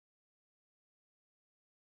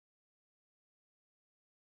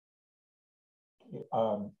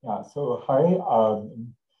Hi,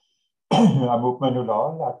 I'm Upmanu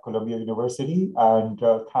Lall at Columbia University, and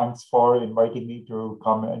thanks for inviting me to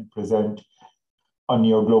come and present on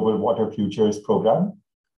your Global Water Futures program.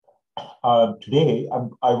 Today,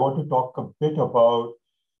 I want to talk a bit about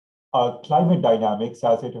climate dynamics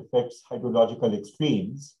as it affects hydrological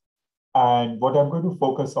extremes. And what I'm going to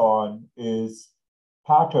focus on is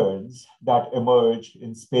patterns that emerge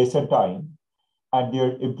in space and time and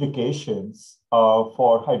their implications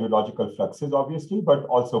for hydrological fluxes, obviously, but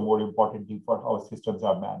also more importantly for how systems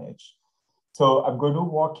are managed. So I'm going to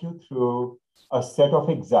walk you through a set of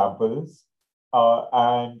examples,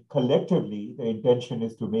 and collectively, the intention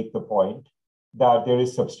is to make the point that there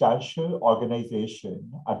is substantial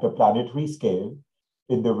organization at the planetary scale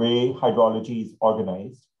in the way hydrology is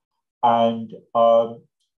organized, and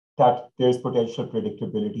that there's potential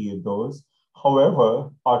predictability in those.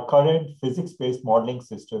 However, our current physics-based modeling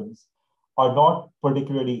systems are not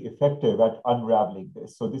particularly effective at unraveling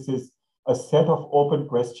this. So this is a set of open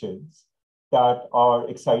questions that are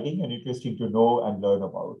exciting and interesting to know and learn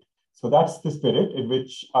about. So that's the spirit in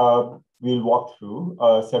which we'll walk through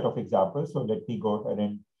a set of examples. So let me go ahead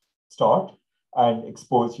and start and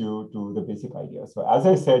expose you to the basic idea. So as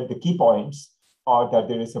I said, the key points are that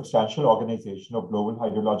there is substantial organization of global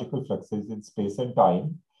hydrological fluxes in space and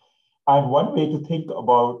time. And one way to think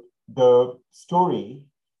about the story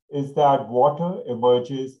is that water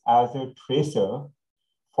emerges as a tracer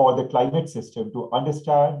for the climate system to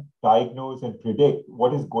understand, diagnose, and predict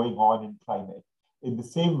what is going on in climate. In the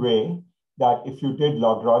same way that if you did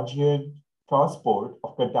Lagrangian transport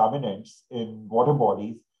of contaminants in water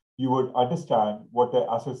bodies, you would understand what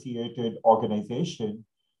the associated organization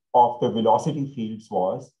of the velocity fields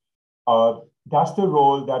was. That's the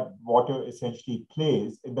role that water essentially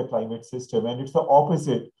plays in the climate system. And it's the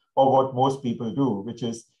opposite of what most people do, which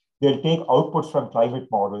is they'll take outputs from climate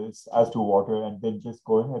models as to water and then just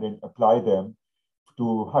go ahead and apply them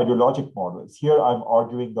to hydrologic models. Here, I'm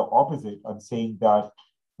arguing the opposite. I'm saying that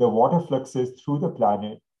the water fluxes through the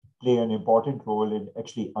planet play an important role in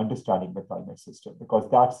actually understanding the climate system, because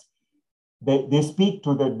they speak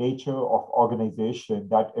to the nature of organization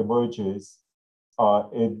that emerges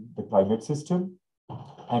in the climate system,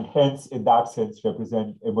 and hence, in that sense,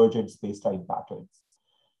 represent emergent space-time patterns.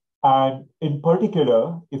 And in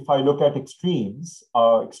particular, if I look at extremes,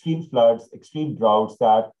 extreme floods, extreme droughts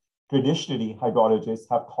that traditionally hydrologists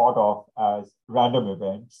have thought of as random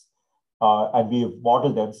events, and we've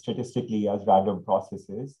modeled them statistically as random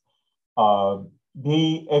processes,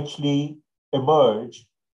 they actually emerge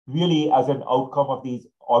really as an outcome of these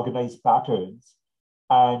organized patterns.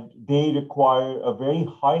 And they require a very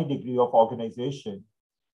high degree of organization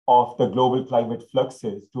of the global climate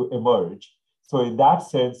fluxes to emerge. So in that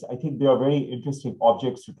sense, I think they are very interesting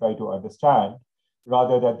objects to try to understand,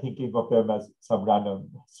 rather than thinking of them as some random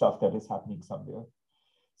stuff that is happening somewhere.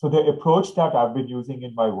 So the approach that I've been using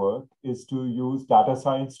in my work is to use data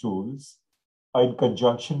science tools in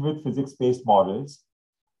conjunction with physics-based models.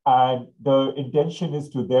 And the intention is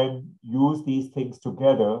to then use these things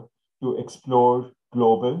together to explore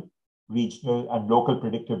global, regional, and local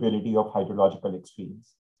predictability of hydrological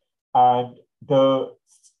extremes. And the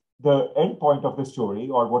end point of the story,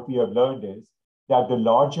 or what we have learned, is that the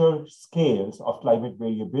larger scales of climate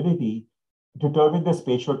variability determine the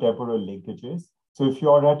spatio-temporal linkages. So if you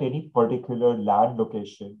are at any particular land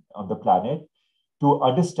location on the planet, to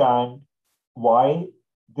understand why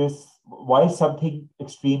something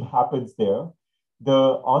extreme happens there,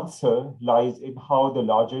 the answer lies in how the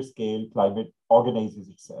larger scale climate organizes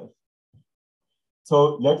itself.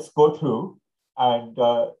 So let's go through and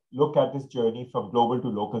look at this journey from global to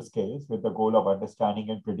local scales with the goal of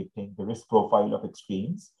understanding and predicting the risk profile of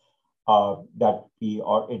extremes that we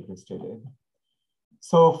are interested in.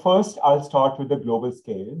 So first, I'll start with the global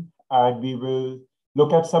scale, and we will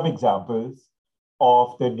look at some examples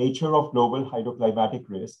of the nature of global hydroclimatic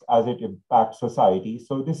risk as it impacts society.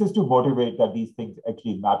 So this is to motivate that these things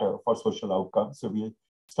actually matter for social outcomes. So we'll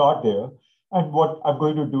start there. And what I'm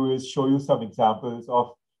going to do is show you some examples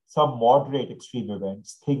of some moderate extreme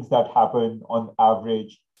events, things that happen on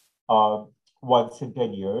average once in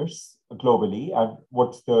 10 years globally, and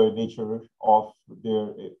what's the nature of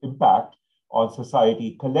their impact on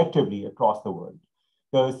society collectively across the world.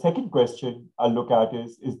 The second question I'll look at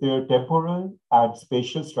is there temporal and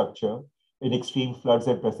spatial structure in extreme floods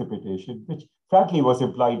and precipitation, which frankly was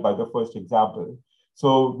implied by the first example.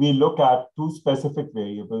 So we look at two specific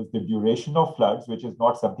variables: the duration of floods, which is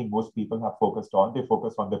not something most people have focused on. They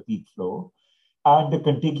focus on the peak flow, and the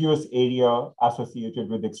contiguous area associated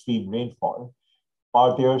with extreme rainfall.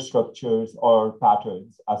 Are there structures or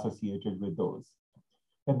patterns associated with those?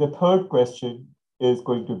 And the third question is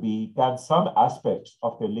going to be, can some aspects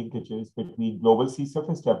of the linkages between global sea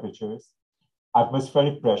surface temperatures,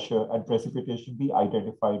 atmospheric pressure, and precipitation be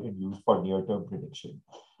identified and used for near-term prediction?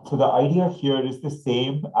 So the idea here is the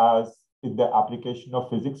same as in the application of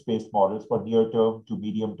physics-based models for near-term to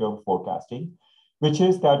medium-term forecasting, which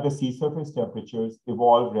is that the sea surface temperatures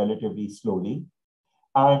evolve relatively slowly.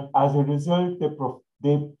 And as a result,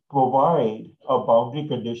 they provide a boundary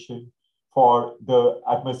condition for the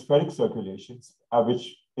atmospheric circulations,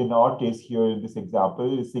 which in our case here in this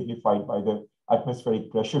example is signified by the atmospheric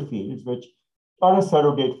pressure fields, which are a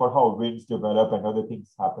surrogate for how winds develop and other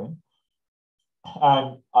things happen.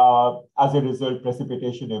 And as a result,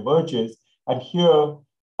 precipitation emerges. And here,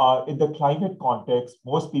 in the climate context,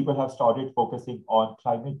 most people have started focusing on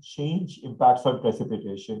climate change impacts on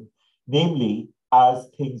precipitation. Namely, as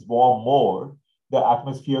things warm more, the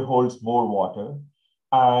atmosphere holds more water.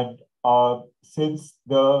 And since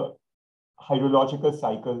the hydrological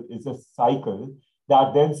cycle is a cycle,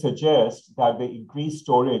 that then suggests that the increased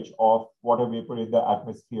storage of water vapor in the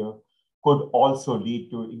atmosphere could also lead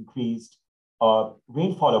to increased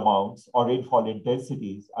rainfall amounts or rainfall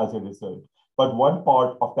intensities as a result. But one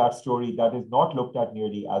part of that story that is not looked at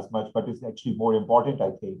nearly as much, but is actually more important,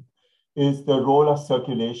 I think, is the role of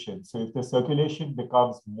circulation. So if the circulation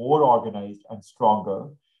becomes more organized and stronger,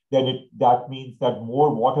 then that means that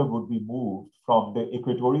more water would be moved from the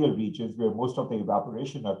equatorial regions where most of the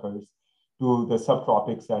evaporation occurs to the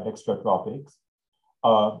subtropics and extratropics.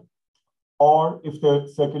 Or if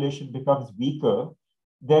the circulation becomes weaker,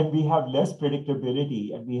 then we have less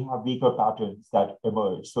predictability and we have weaker patterns that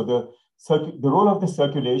emerge. So the role of the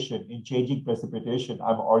circulation in changing precipitation,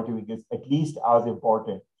 I'm arguing, is at least as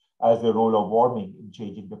important as the role of warming in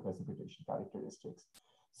changing the precipitation characteristics.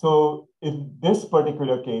 So in this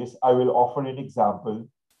particular case, I will offer an example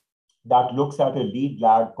that looks at a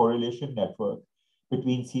lead-lag correlation network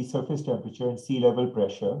between sea surface temperature and sea level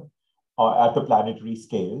pressure at the planetary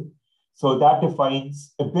scale. So that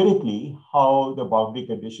defines empirically how the boundary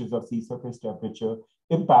conditions of sea surface temperature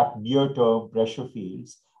impact near-term pressure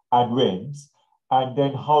fields and winds, and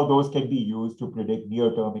then how those can be used to predict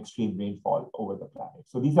near-term extreme rainfall over the planet.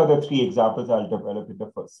 So these are the three examples I'll develop in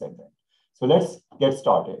the first segment. So let's get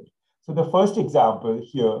started. So the first example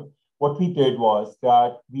here, what we did was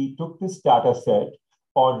that we took this data set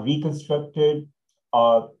on reconstructed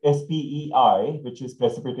SPEI, which is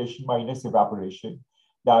precipitation minus evaporation,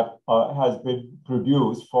 that has been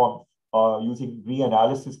produced from using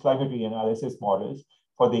climate reanalysis models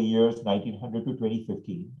for the years 1900 to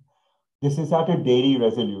 2015. This is at a daily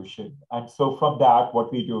resolution. And so from that,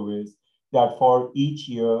 what we do is that for each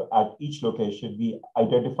year at each location, we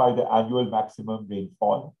identify the annual maximum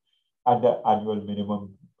rainfall and the annual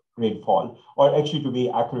minimum rainfall, or actually to be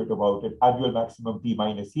accurate about it, annual maximum P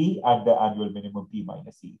minus E and the annual minimum P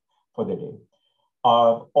minus E for the day,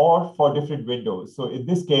 or for different windows. So in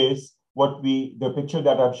this case, the picture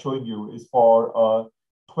that I'm showing you is for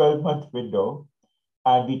a 12-month window,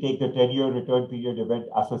 and we take the 10-year return period event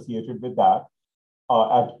associated with that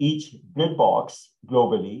at each grid box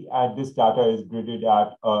globally, and this data is gridded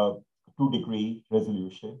at a 2-degree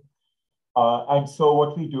resolution. And so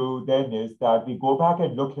what we do then is that we go back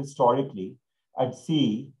and look historically and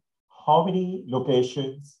see how many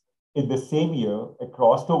locations in the same year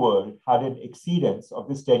across the world had an exceedance of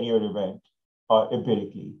this 10-year event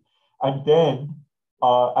empirically. And then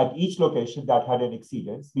at each location that had an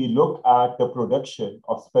exceedance, we look at the production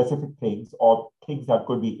of specific things or things that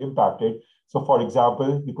could be impacted. So for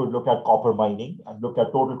example, we could look at copper mining and look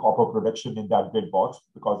at total copper production in that grid box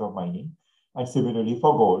because of mining, and similarly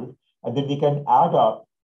for gold. And then we can add up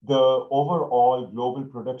the overall global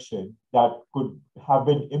production that could have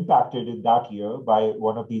been impacted in that year by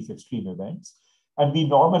one of these extreme events. And we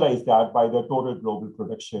normalize that by the total global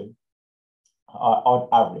production on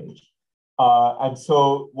average. And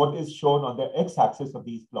so what is shown on the x-axis of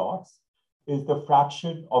these plots is the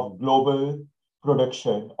fraction of global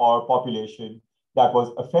production or population that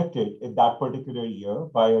was affected in that particular year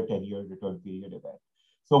by a 10-year return period event.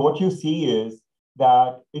 So what you see is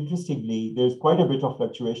that, interestingly, there's quite a bit of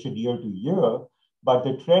fluctuation year to year, but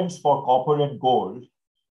the trends for copper and gold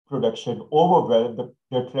production overwhelm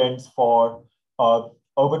the trends for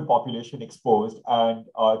urban population exposed and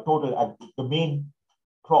the main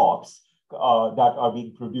crops that are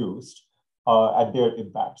being produced and their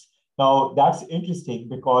impacts. Now, that's interesting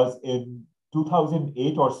because in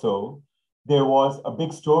 2008 or so, there was a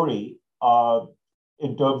big story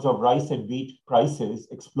in terms of rice and wheat prices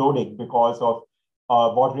exploding because of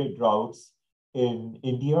moderate droughts in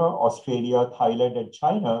India, Australia, Thailand, and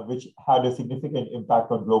China, which had a significant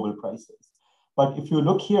impact on global prices. But if you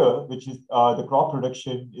look here, which is the crop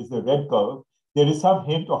production is the red curve, there is some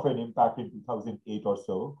hint of an impact in 2008 or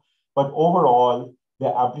so. But overall, the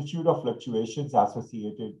amplitude of fluctuations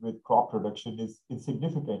associated with crop production is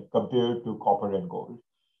insignificant compared to copper and gold.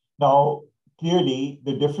 Now, clearly,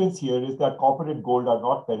 the difference here is that copper and gold are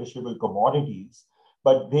not perishable commodities,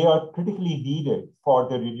 but they are critically needed for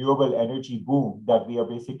the renewable energy boom that we are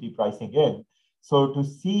basically pricing in. So to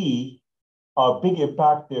see a big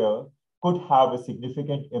impact there could have a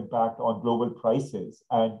significant impact on global prices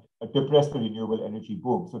and depress the renewable energy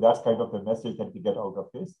boom. So that's kind of the message that we get out of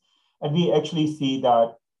this. And we actually see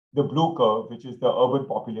that the blue curve, which is the urban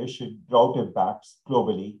population drought impacts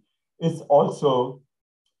globally, is also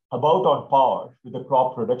about on par with the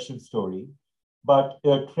crop production story. But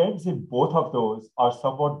trends in both of those are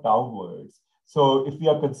somewhat downwards. So if we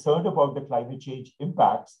are concerned about the climate change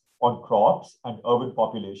impacts on crops and urban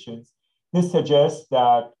populations, this suggests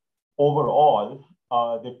that overall,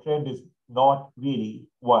 the trend is not really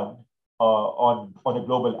one on a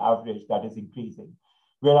global average that is increasing.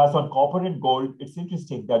 Whereas on copper and gold, it's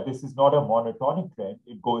interesting that this is not a monotonic trend.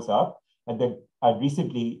 It goes up. And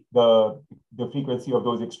recently, the frequency of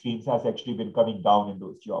those extremes has actually been coming down in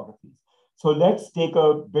those geographies. So let's take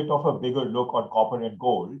a bit of a bigger look on copper and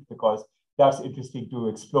gold, because that's interesting to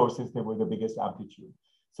explore since they were the biggest amplitude.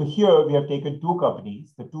 So here we have taken two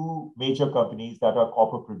companies, the two major companies that are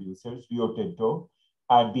copper producers, Rio Tinto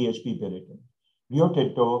and BHP Billiton. Rio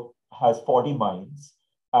Tinto has 40 mines,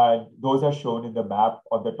 and those are shown in the map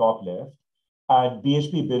on the top left. And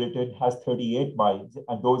BHP Billiton has 38 mines,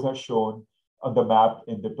 and those are shown on the map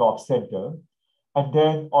in the top center. And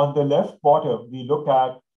then on the left bottom, we look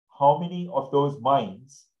at how many of those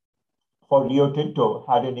mines for Rio Tinto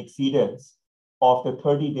had an exceedance of the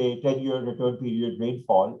 30-day, 10-year return period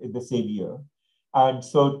rainfall in the same year. And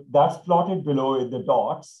so that's plotted below in the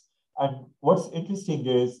dots. And what's interesting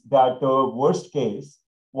is that the worst case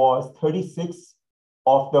was 36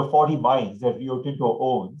 of the 40 mines that Rio Tinto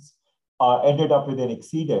owns ended up with an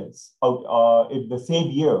exceedance out in the same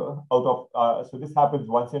year out of, so this happens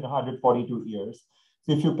once in 142 years.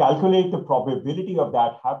 So if you calculate the probability of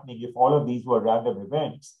that happening, if all of these were random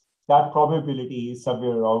events, that probability is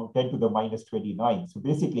somewhere around 10 to the minus 29. So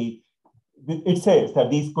basically, it says that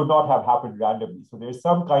these could not have happened randomly. So there's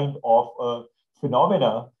some kind of a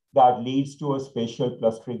phenomena that leads to a spatial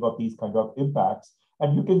clustering of these kind of impacts.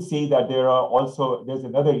 And you can see that there's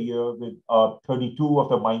another year with 32 of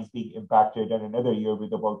the mines being impacted and another year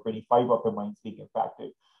with about 25 of the mines being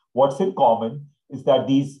impacted. What's in common is that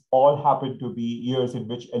these all happen to be years in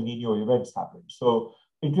which El Nino events happen. So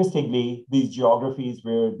interestingly, these geographies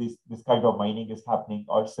where this kind of mining is happening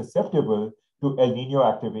are susceptible to El Nino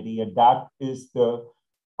activity, and that is the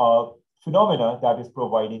phenomena that is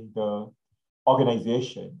providing the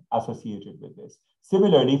organization associated with this.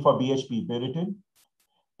 Similarly, for BHP Billiton,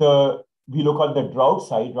 we look on the drought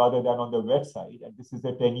side rather than on the wet side, and this is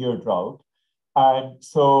a 10-year drought. And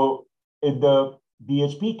so in the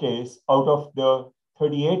BHP case, out of the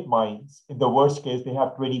 38 mines, in the worst case, they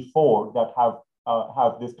have 24 that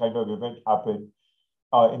have this kind of event happen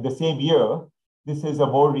in the same year. This is a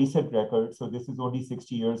more recent record, so this is only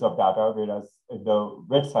 60 years of data, whereas in the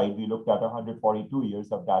wet side, we looked at 142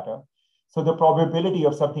 years of data. So the probability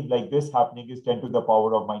of something like this happening is 10 to the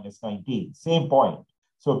power of minus 19, same point.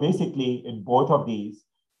 So basically, in both of these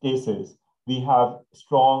cases, we have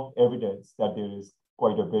strong evidence that there is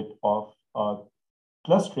quite a bit of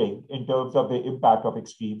clustering in terms of the impact of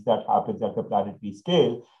extremes that happens at the planetary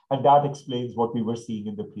scale. And that explains what we were seeing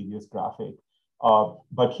in the previous graphic.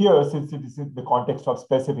 But here, since it is in the context of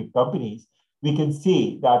specific companies, we can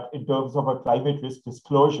see that in terms of a climate risk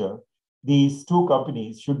disclosure, these two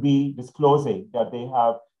companies should be disclosing that they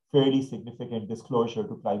have fairly significant disclosure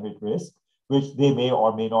to climate risk, which they may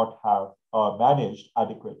or may not have managed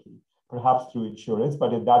adequately, perhaps through insurance.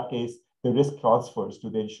 But in that case, the risk transfers to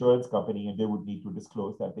the insurance company, and they would need to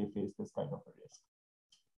disclose that they face this kind of a risk.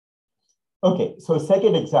 Okay, so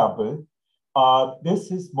second example,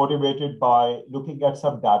 this is motivated by looking at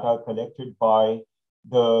some data collected by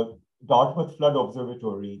the Dartmouth Flood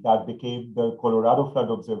Observatory that became the Colorado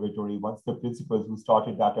Flood Observatory once the principals who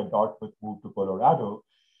started that at Dartmouth moved to Colorado.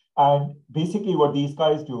 And basically what these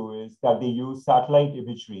guys do is that they use satellite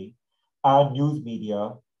imagery and news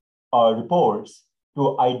media reports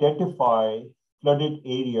to identify flooded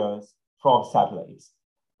areas from satellites.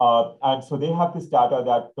 And so they have this data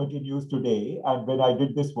that continues today. And when I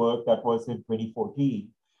did this work, that was in 2014.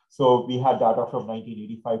 So we had data from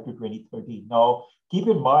 1985 to 2013. Now, keep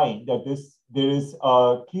in mind that there is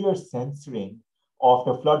a clear censoring of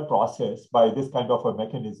the flood process by this kind of a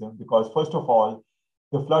mechanism, because first of all,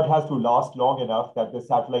 the flood has to last long enough that the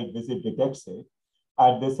satellite visit detects it.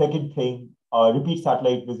 And the second thing, repeat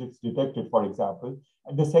satellite visits detected, for example.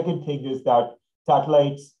 And the second thing is that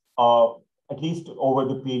satellites, at least over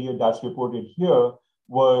the period that's reported here,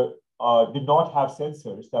 did not have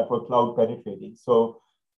sensors that were cloud penetrating. So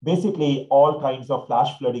basically, all kinds of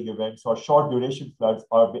flash flooding events or short duration floods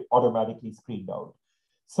are automatically screened out.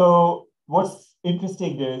 So what's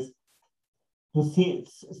interesting is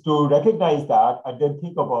to recognize that and then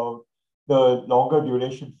think about the longer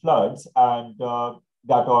duration floods and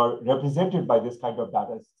that are represented by this kind of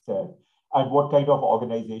data set, and what kind of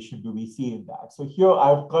organization do we see in that. So here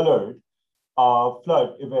I've colored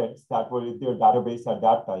flood events that were in their database at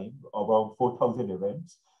that time, around 4,000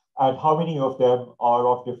 events, and how many of them are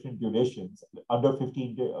of different durations, under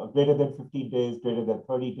 15 days, greater than 15 days, greater than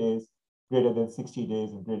 30 days, greater than 60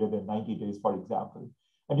 days, and greater than 90 days, for example.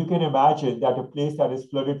 And you can imagine that a place that is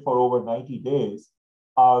flooded for over 90 days,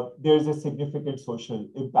 there's a significant social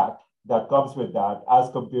impact that comes with that as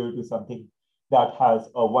compared to something that has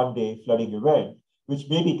a one-day flooding event, which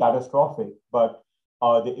may be catastrophic, but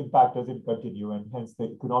the impact doesn't continue, and hence the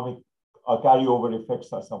economic carryover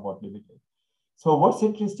effects are somewhat limited. So what's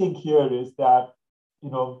interesting here is that,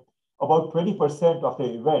 about 20% of the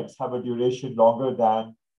events have a duration longer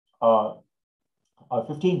than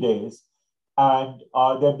 15 days. And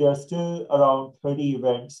then there are still around 30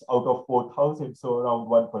 events out of 4,000, so around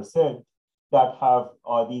 1%, that have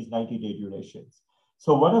these 90-day durations.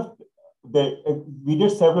 So we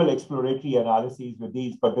did several exploratory analyses with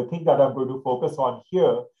these, but the thing that I'm going to focus on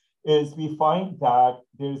here is we find that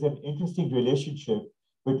there's an interesting relationship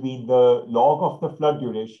between the log of the flood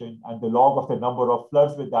duration and the log of the number of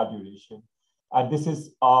floods with that duration. And this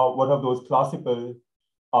is one of those classical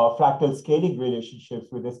fractal scaling relationships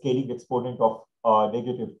with a scaling exponent of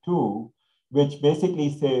 -2, which basically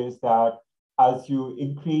says that as you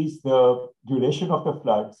increase the duration of the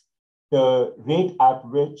floods, the rate at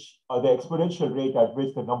which, the exponential rate at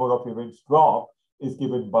which the number of events drop is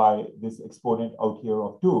given by this exponent out here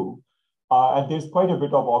of 2. And there's quite a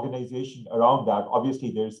bit of organization around that.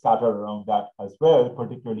 Obviously, there's scatter around that as well,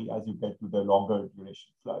 particularly as you get to the longer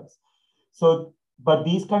duration floods. So, but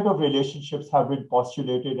these kind of relationships have been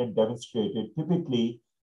postulated and demonstrated typically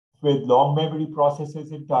with long memory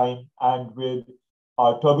processes in time and with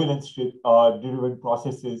turbulence-driven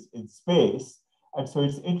processes in space. And so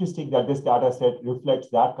it's interesting that this data set reflects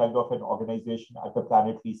that kind of an organization at the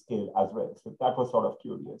planetary scale as well. So that was sort of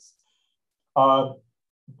curious.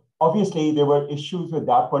 Obviously, there were issues with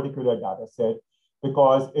that particular data set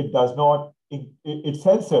because it does not, it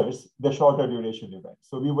censors the shorter duration events.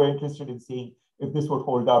 So we were interested in seeing if this would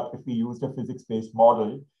hold up if we used a physics-based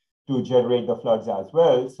model to generate the floods as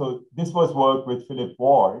well. So this was work with Philip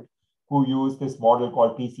Ward, who used this model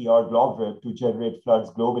called PCR GlobWeb to generate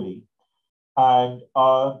floods globally. And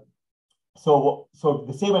so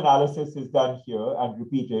the same analysis is done here and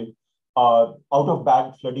repeated.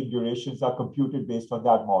 Out-of-band flooding durations are computed based on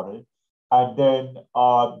that model. And then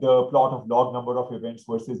the plot of log number of events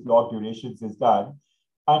versus log durations is done.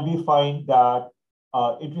 And we find that,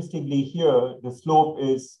 interestingly here, the slope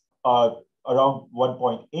is around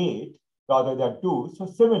 1.8 rather than 2. So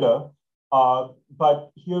similar,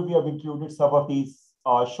 but here we have included some of these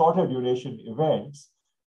shorter duration events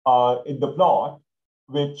in the plot,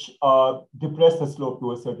 which depress the slope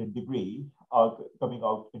to a certain degree, coming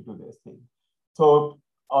out into this thing. So,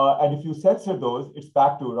 and if you censor those, it's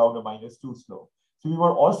back to around a -2 slope. So we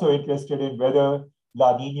were also interested in whether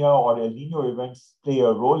La Nina or El Nino events play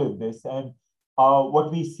a role in this. And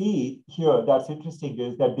what we see here that's interesting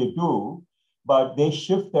is that they do, but they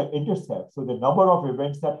shift the intercept. So the number of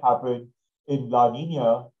events that happen in La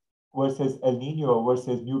Nina versus El Nino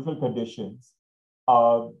versus neutral conditions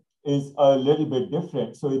is a little bit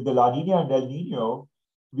different. So in the La Nina and El Nino,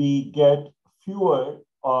 we get fewer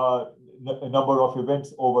number of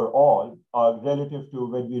events overall relative to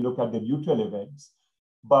when we look at the neutral events.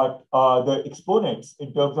 But the exponents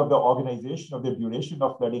in terms of the organization of the duration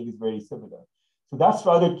of flooding is very similar. So that's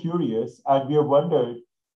rather curious. And we have wondered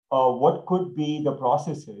what could be the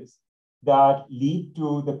processes that lead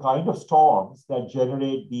to the kind of storms that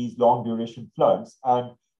generate these long duration floods.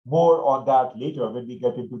 And more on that later when we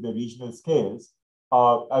get into the regional scales.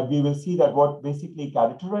 And we will see that what basically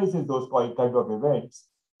characterizes those kind of events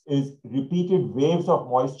is repeated waves of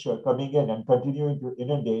moisture coming in and continuing to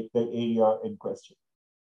inundate the area in question.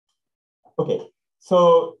 Okay,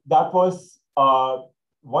 so that was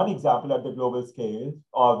one example at the global scale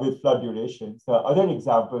with flood durations. The other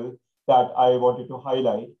example that I wanted to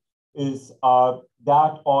highlight is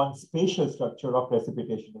that on spatial structure of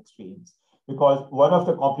precipitation extremes. Because one of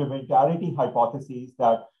the complementarity hypotheses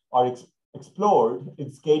that are explored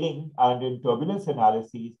in scaling and in turbulence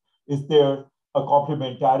analyses is there a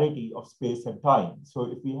complementarity of space and time.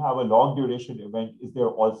 So if we have a long duration event, is there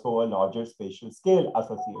also a larger spatial scale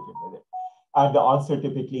associated with it? And the answer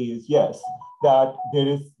typically is yes, that there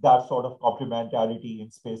is that sort of complementarity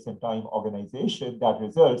in space and time organization that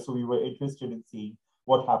results. So we were interested in seeing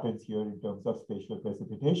what happens here in terms of spatial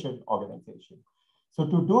precipitation organization. So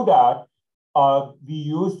to do that, we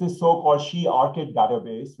use this so-called SHE-ARCID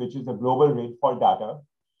database, which is a global rainfall data,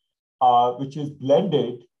 which is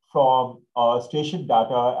blended from station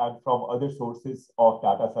data and from other sources of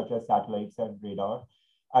data, such as satellites and radar.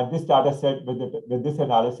 And this data set, when this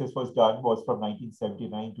analysis was done, was from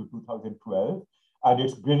 1979 to 2012, and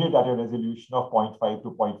it's gridded at a resolution of 0.5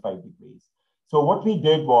 to 0.5 degrees. So what we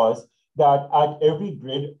did was that at every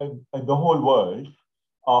grid in the whole world,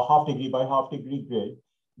 half degree by half degree grid,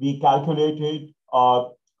 we calculated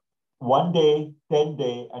 1 day,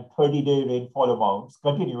 10-day, and 30-day rainfall amounts,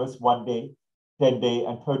 continuous 1 day, 10-day,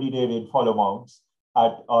 and 30-day rainfall amounts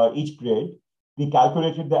at each grid. We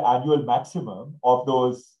calculated the annual maximum of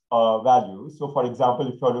those values. So for example,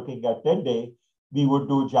 if you're looking at 10-day, we would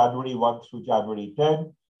do January 1 through January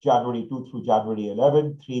 10, January 2 through January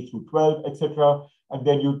 11, 3 through 12, etc. And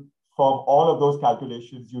then you, from all of those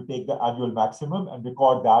calculations, you take the annual maximum and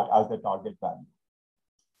record that as the target value.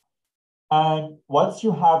 And once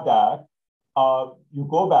you have that, you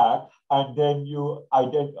go back and then you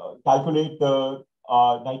calculate the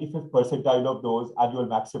 95th percentile of those annual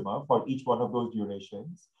maxima for each one of those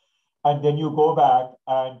durations. And then you go back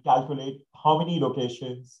and calculate how many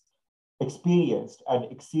locations experienced an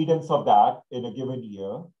exceedance of that in a given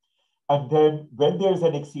year. And then when there's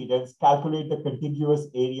an exceedance, calculate the contiguous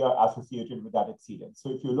area associated with that exceedance.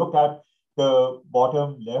 So if you look at the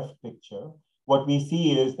bottom left picture, what we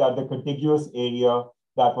see is that the contiguous area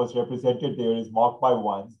that was represented there is marked by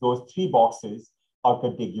ones. Those 3 boxes are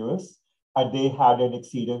contiguous, and they had an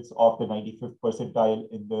exceedance of the 95th percentile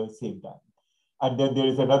in the same time. And then there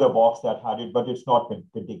is another box that had it, but it's not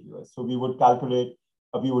contiguous. So we would calculate,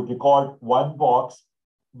 we would record 1 box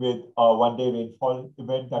with a 1-day rainfall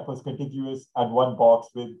event that was contiguous, and 1 box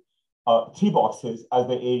with 3 boxes as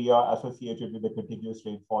the area associated with the contiguous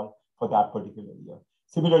rainfall for that particular year.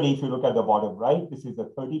 Similarly, if you look at the bottom right, this is a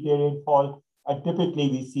 30-day rainfall. And typically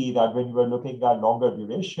we see that when you are looking at longer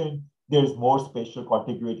duration, there's more spatial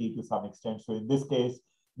contiguity to some extent. So in this case,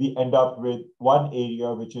 we end up with 1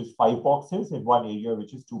 area which is 5 boxes and 1 area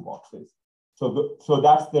which is 2 boxes. So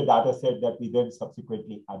that's the data set that we then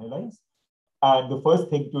subsequently analyze. And the first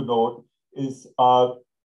thing to note is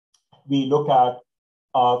we look at,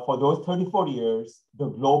 for those 34 years, the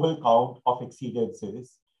global count of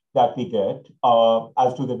exceedances that we get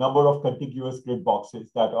as to the number of contiguous grid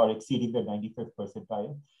boxes that are exceeding the 95th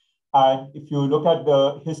percentile. And if you look at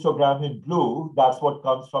the histogram in blue, that's what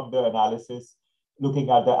comes from the analysis, looking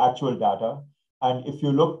at the actual data. And if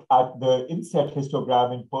you look at the inset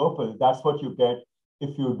histogram in purple, that's what you get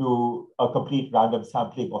if you do a complete random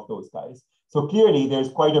sampling of those guys. So clearly, there's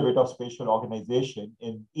quite a bit of spatial organization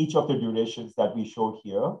in each of the durations that we showed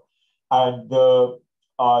here. And the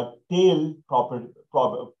tail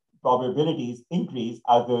probabilities increase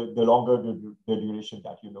as the longer the duration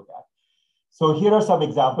that you look at. So here are some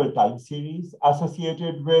example time series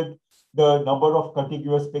associated with the number of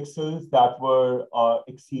contiguous pixels that were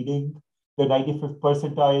exceeding the 95th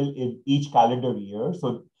percentile in each calendar year.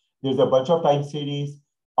 So there's a bunch of time series,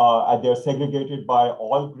 and they're segregated by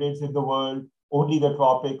all grids in the world, only the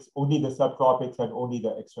tropics, only the subtropics, and only the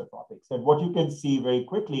extratropics. And what you can see very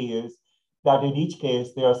quickly is that in each case,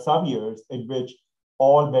 there are some years in which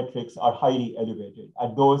all metrics are highly elevated.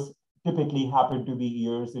 And those typically happen to be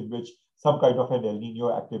years in which some kind of an El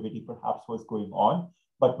Nino activity perhaps was going on,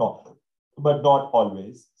 but not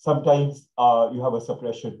always. Sometimes you have a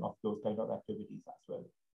suppression of those kind of activities as well.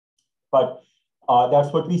 But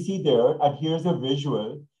that's what we see there. And here's a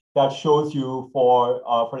visual that shows you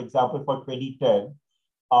for example, for 2010,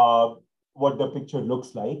 what the picture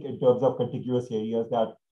looks like in terms of contiguous areas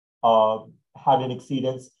that had an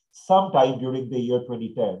exceedance sometime during the year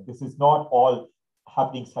 2010. This is not all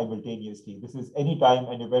happening simultaneously. This is any time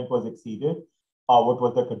an event was exceeded, what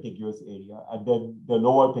was the contiguous area. And then the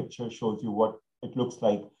lower picture shows you what it looks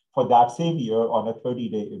like for that same year on a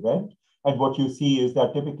 30-day event. And what you see is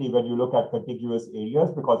that typically when you look at contiguous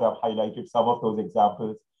areas, because I've highlighted some of those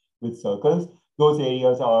examples with circles, those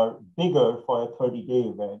areas are bigger for a 30-day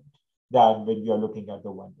event than when we are looking at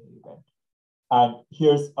the 1-day event. And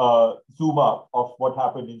here's a zoom up of what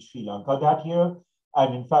happened in Sri Lanka that year.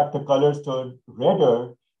 And in fact, the colors turn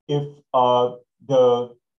redder if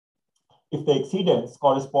the exceedance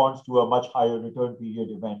corresponds to a much higher return period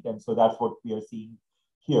event. And so that's what we are seeing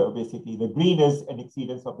here. Basically, the green is an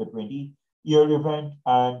exceedance of the 20-year event,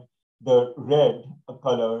 and the red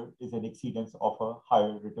color is an exceedance of a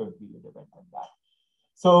higher return period event than that.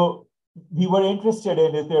 So we were interested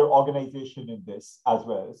in, is there organization in this as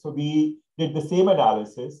well? So we did the same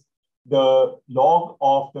analysis, the log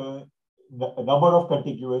of the number of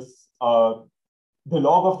contiguous, the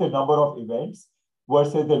log of the number of events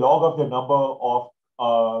versus the log of the number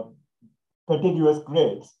of contiguous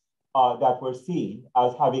grids that were seen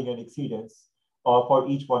as having an exceedance for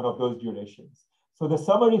each one of those durations. So the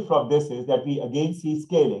summary from this is that we again see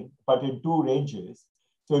scaling, but in two ranges.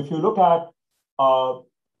 So if you look at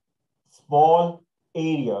small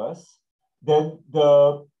areas, then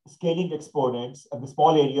the scaling exponents, and the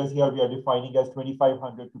small areas here we are defining as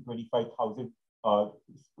 2,500 to 25,000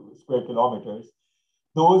 square kilometers,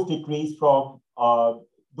 those decrease from,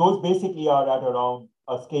 those basically are at around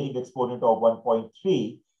a scaling exponent of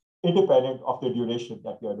 1.3, independent of the duration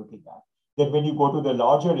that we are looking at. Then when you go to the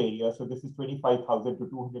larger area, so this is 25,000 to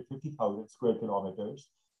 250,000 square kilometers,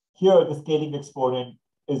 here the scaling exponent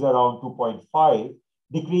is around 2.5,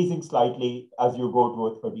 decreasing slightly as you go to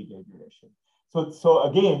a 30-day duration. So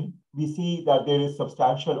again, we see that there is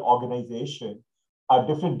substantial organization at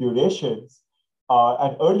different durations.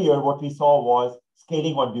 And earlier, what we saw was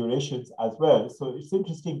scaling on durations as well. So it's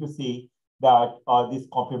interesting to see that this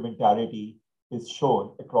complementarity is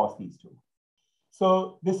shown across these two.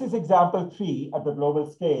 So this is example 3 at the global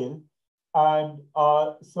scale. And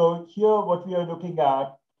so here, what we are looking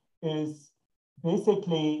at is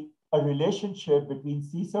basically a relationship between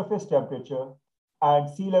sea surface temperature and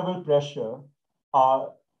sea level pressure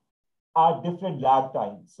at different lag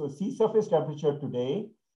times. So sea surface temperature today,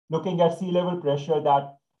 looking at sea level pressure,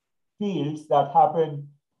 that fields that happen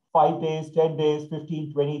 5 days, 10 days,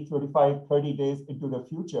 15, 20, 35, 30 days into the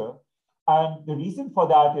future. And the reason for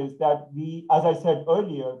that is that we, as I said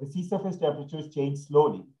earlier, the sea surface temperatures change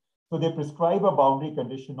slowly. So they prescribe a boundary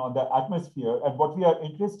condition on the atmosphere. And what we are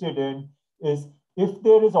interested in is, if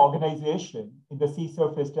there is organization in the sea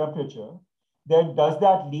surface temperature, then does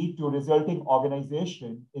that lead to resulting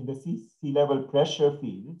organization in the sea level pressure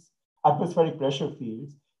fields, atmospheric pressure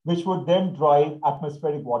fields, which would then drive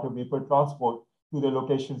atmospheric water vapor transport to the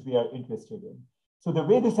locations we are interested in. So the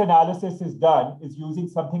way this analysis is done is using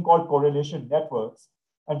something called correlation networks.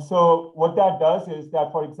 And so what that does is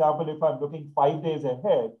that, for example, if I'm looking 5 days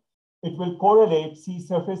ahead, it will correlate sea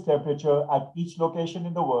surface temperature at each location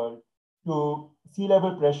in the world to sea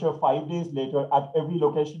level pressure 5 days later at every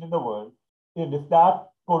location in the world. And if that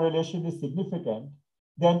correlation is significant,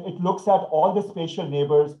 then it looks at all the spatial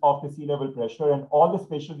neighbors of the sea level pressure and all the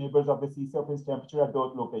spatial neighbors of the sea surface temperature at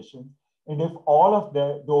those locations. And if all of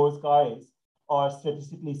those guys are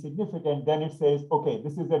statistically significant, then it says, okay,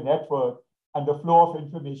 this is a network and the flow of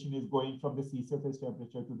information is going from the sea surface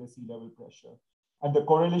temperature to the sea level pressure. And the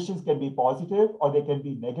correlations can be positive or they can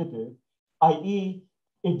be negative, i.e.,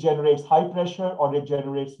 it generates high pressure or it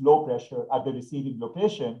generates low pressure at the receiving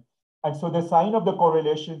location. And so the sign of the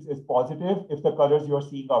correlations is positive if the colors you're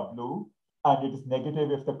seeing are blue, and it is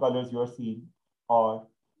negative if the colors you're seeing are,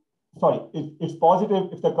 it's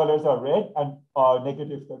positive if the colors are red and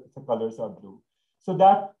negative if the colors are blue. So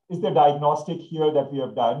that is the diagnostic here that we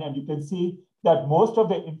have done. And you can see that most of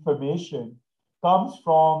the information comes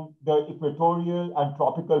from the equatorial and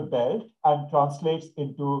tropical belt and translates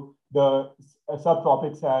into the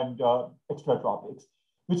subtropics and extratropics,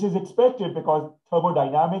 which is expected because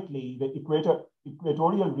thermodynamically, the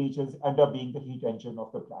equatorial regions end up being the heat engine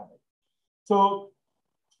of the planet. So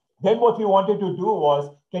then what we wanted to do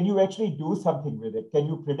was, can you actually do something with it? Can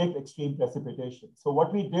you predict extreme precipitation? So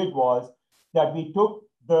what we did was that we took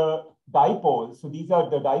the dipoles. So these are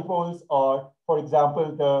the dipoles are, for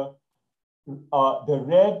example, the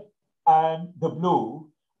red and the blue,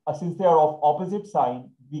 since they are of opposite sign,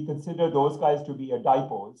 we consider those guys to be a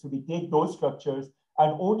dipole. So we take those structures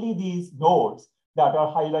and only these nodes that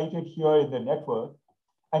are highlighted here in the network,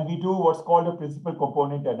 and we do what's called a principal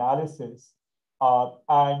component analysis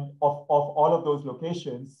and of all of those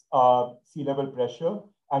locations, sea level pressure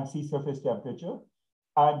and sea surface temperature.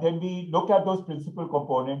 And then we look at those principal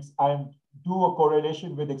components and do a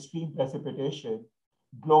correlation with extreme precipitation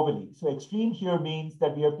globally. So extreme here means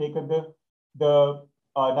that we have taken the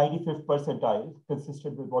 95th percentile,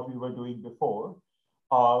 consistent with what we were doing before,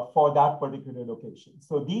 for that particular location.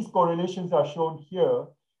 So these correlations are shown here.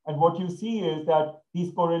 And what you see is that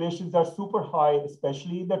these correlations are super high,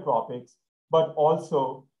 especially in the tropics, but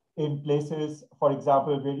also in places, for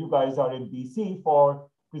example, where you guys are in BC for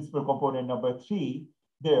principal component number 3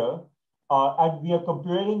 there. And we are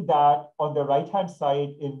comparing that on the right-hand side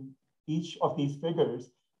in each of these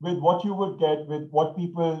figures with what you would get with what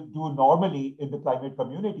people do normally in the climate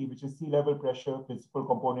community, which is sea level pressure, principal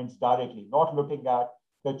components directly, not looking at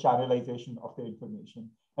the channelization of the information.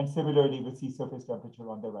 And similarly with sea surface temperature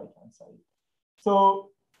on the right-hand side. So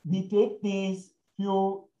we take these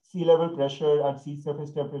few sea level pressure and sea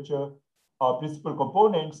surface temperature principal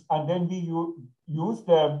components, and then we use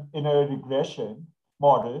them in a regression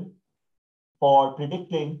model for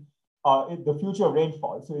predicting the future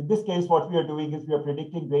rainfall. So in this case, what we are doing is we are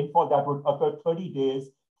predicting rainfall that would occur 30 days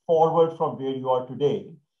forward from where you are today.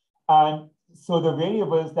 And so the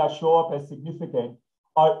variables that show up as significant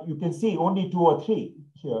are, you can see, only 2 or 3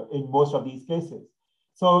 here in most of these cases.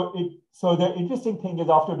 So the interesting thing is,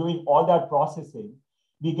 after doing all that processing,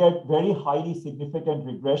 we get very highly significant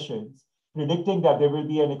regressions predicting that there will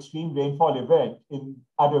be an extreme rainfall event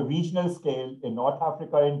at a regional scale in North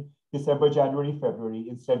Africa in December, January, February,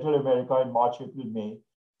 in Central America in March, April, May,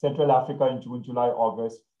 Central Africa in June, July,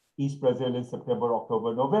 August, East Brazil in September,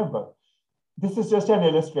 October, November. This is just an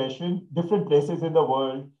illustration. Different places in the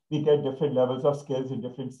world, we get different levels of skills in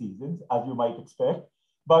different seasons, as you might expect.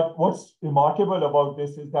 But what's remarkable about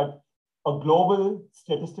this is that a global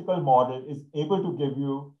statistical model is able to give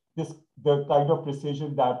you the kind of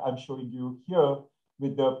precision that I'm showing you here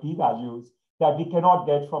with the p-values that we cannot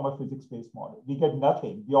get from a physics-based model. We get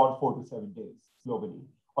nothing beyond 4 to 7 days globally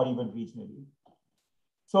or even regionally.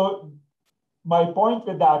 So my point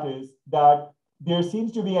with that is that there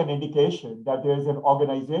seems to be an indication that there is an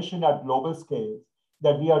organization at global scale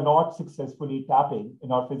that we are not successfully tapping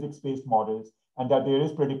in our physics-based models, and that there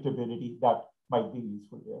is predictability that might be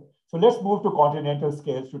useful there. So let's move to continental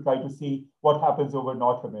scales to try to see what happens over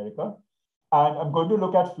North America. And I'm going to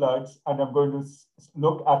look at floods, and I'm going to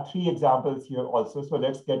look at 3 examples here also. So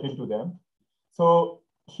let's get into them. So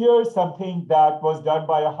here's something that was done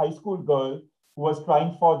by a high school girl who was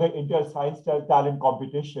trying for the Intel Science Talent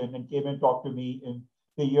competition and came and talked to me in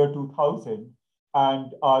the year 2000.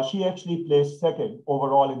 And she actually placed 2nd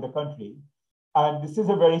overall in the country. And this is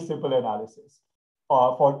a very simple analysis.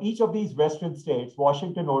 For each of these Western states,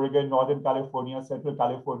 Washington, Oregon, Northern California, Central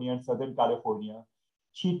California, and Southern California,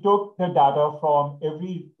 she took the data from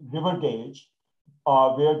every river gauge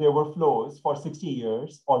where there were flows for 60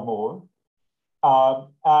 years or more.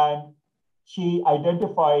 And she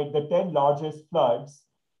identified the 10 largest floods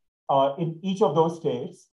in each of those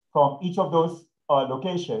states from each of those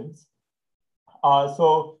locations.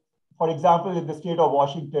 So, for example, in the state of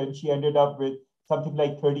Washington, she ended up with something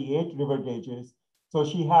like 38 river gauges. So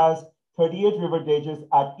she has 38 river gauges,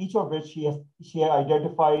 at each of which she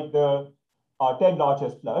identified the 10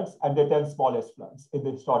 largest floods and the 10 smallest floods in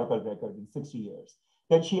the historical record in 60 years.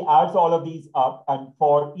 Then she adds all of these up, and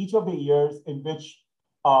for each of the years in which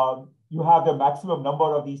you have the maximum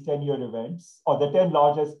number of these 10-year events, or the 10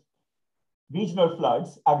 largest regional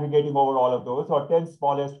floods aggregating over all of those, or 10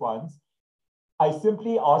 smallest ones, I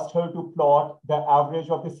simply asked her to plot the average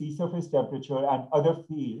of the sea surface temperature and other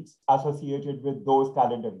fields associated with those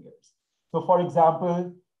calendar years. So for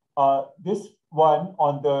example, this one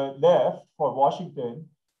on the left for Washington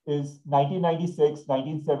is 1996,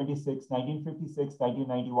 1976, 1956,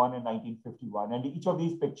 1991, and 1951. And each of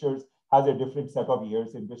these pictures has a different set of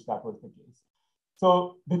years in which that was the case.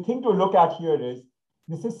 So the thing to look at here is,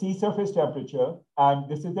 this is sea surface temperature, and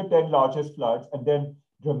this is the 10 largest floods, and then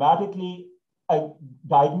dramatically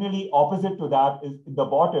diagonally opposite to that is in the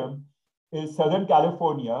bottom is Southern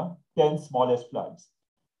California, 10 smallest floods.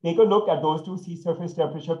 Take a look at those 2 sea surface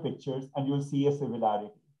temperature pictures and you'll see a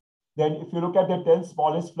similarity. Then if you look at the 10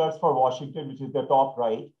 smallest floods for Washington, which is the top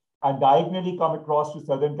right, and diagonally come across to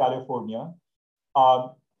Southern California,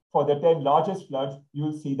 for the 10 largest floods,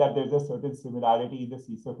 you'll see that there's a certain similarity in the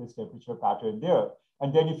sea surface temperature pattern there.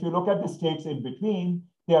 And then if you look at the states in between,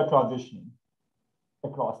 they are transitioning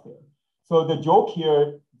across there. So the joke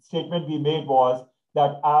here, statement we made was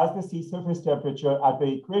that as the sea surface temperature at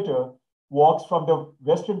the equator walks from the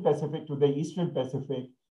Western Pacific to the Eastern Pacific,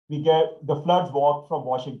 we get the floods walk from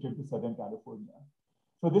Washington to Southern California.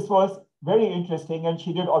 So this was very interesting, and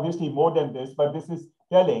she did obviously more than this, but this is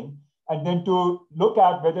telling. And then to look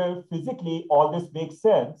at whether physically all this makes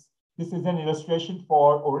sense, this is an illustration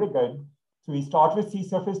for Oregon. So we start with sea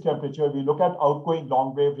surface temperature, we look at outgoing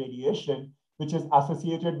long wave radiation, which is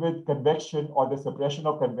associated with convection or the suppression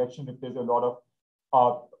of convection if there's a lot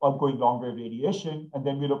of outgoing long wave radiation. And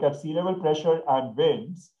then we look at sea level pressure and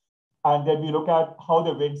winds. And then we look at how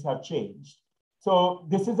the winds have changed. So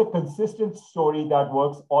this is a consistent story that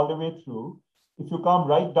works all the way through. if you come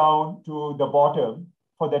right down to the bottom,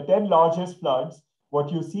 for the 10 largest floods,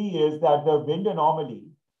 what you see is that the wind anomaly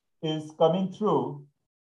is coming through,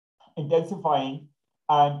 intensifying,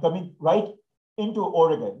 and coming right into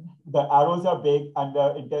Oregon. The arrows are big, and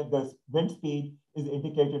the wind speed is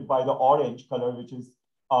indicated by the orange color, which is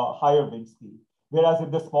higher wind speed. Whereas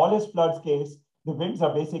in the smallest floods case, the winds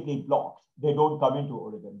are basically blocked. They don't come into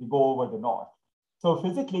Oregon. They go over the north. So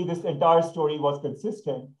physically, this entire story was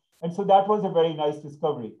consistent. And so that was a very nice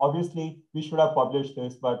discovery. Obviously, we should have published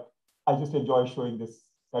this, but I just enjoy showing this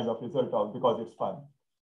kind of result out because it's fun.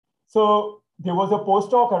 So there was a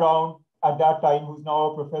postdoc around at that time who's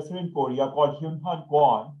now a professor in Korea called Hyun-Han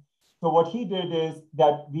Kwon. So what he did is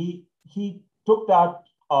that he took that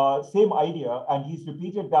same idea and he's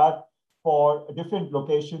repeated that for different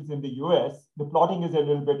locations in the US. The plotting is a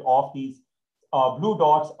little bit off. These blue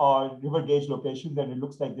dots are river gauge locations and it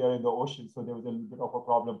looks like they're in the ocean. So there was a little bit of a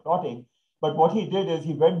problem plotting. But what he did is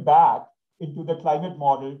he went back into the climate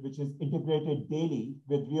model, which is integrated daily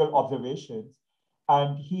with real observations.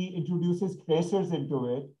 And he introduces tracers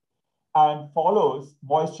into it and follows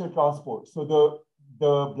moisture transport. So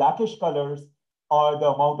the blackish colors are the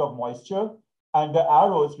amount of moisture and the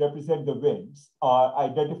arrows represent the winds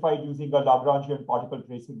identified using a Lagrangian particle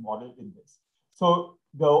tracing model in this. So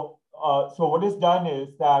so what is done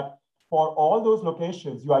is that for all those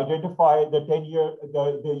locations, you identify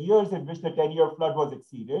the years in which the 10-year flood was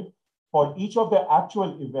exceeded. For each of the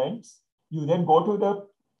actual events, you then go to the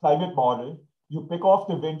climate model, you pick off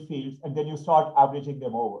the wind fields, and then you start averaging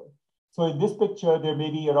them over. So in this picture, there may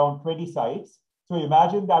be around 20 sites. So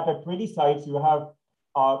imagine that at 20 sites, you have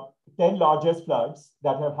 10 largest floods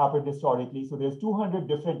that have happened historically. So there's 200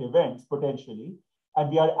 different events potentially. And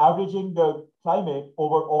we are averaging the climate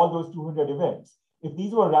over all those 200 events. If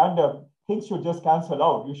these were random, things should just cancel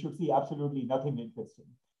out. You should see absolutely nothing interesting.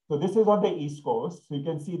 So this is on the East Coast. So you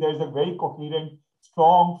can see there's a very coherent,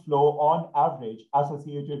 strong flow on average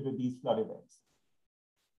associated with these flood events.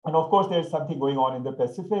 And of course, there's something going on in the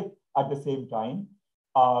Pacific at the same time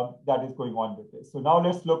that is going on with this. So now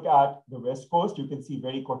let's look at the West Coast. You can see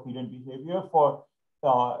very coherent behavior for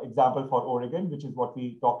example, for Oregon, which is what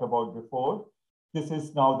we talked about before. This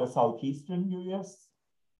is now the southeastern US.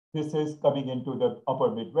 This is coming into the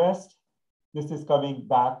upper Midwest. This is coming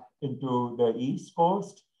back into the East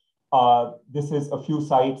Coast. This is a few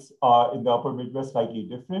sites in the upper Midwest, slightly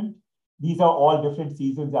different. These are all different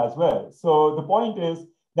seasons as well. So the point is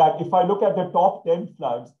that if I look at the top 10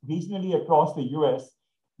 floods regionally across the US,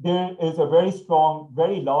 there is a very strong,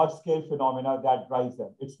 very large scale phenomena that drives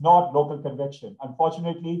them. It's not local convection.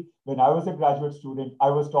 Unfortunately, when I was a graduate student, I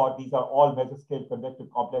was taught these are all mesoscale convective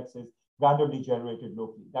complexes randomly generated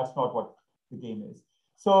locally. That's not what the game is.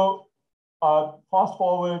 So fast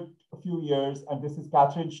forward a few years, and this is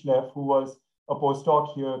Catherine Schleff, who was a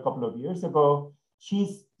postdoc here a couple of years ago.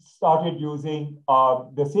 She's started using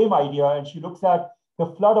the same idea, and she looks at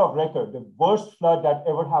the flood of record, the worst flood that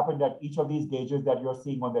ever happened at each of these gauges that you're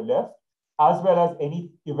seeing on the left, as well as any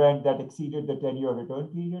event that exceeded the 10-year return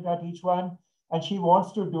period at each one. And she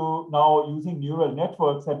wants to do now, using neural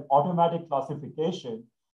networks, an automatic classification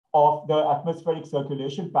of the atmospheric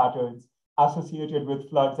circulation patterns associated with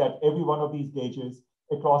floods at every one of these gauges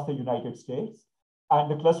across the United States. And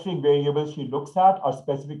the clustering variables she looks at are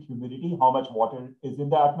specific humidity, how much water is in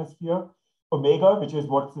the atmosphere, omega, which is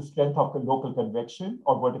what's the strength of the local convection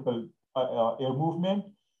or vertical air movement,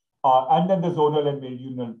 and then the zonal and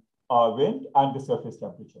meridional wind and the surface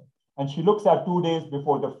temperature. And she looks at 2 days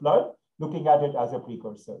before the flood, looking at it as a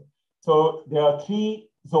precursor. So there are 3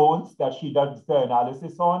 zones that she does the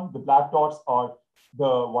analysis on. The black dots are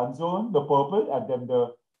the one zone, the purple, and then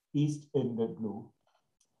the east in the blue.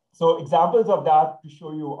 So examples of that to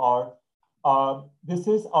show you are, this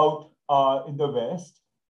is out in the west.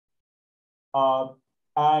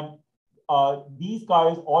 These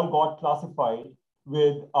guys all got classified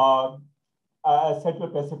with Central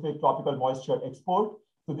Pacific tropical moisture export.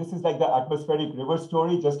 So this is like the atmospheric river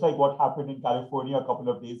story, just like what happened in California a couple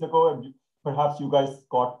of days ago. And perhaps you guys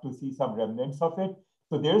got to see some remnants of it.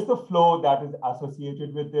 So there's the flow that is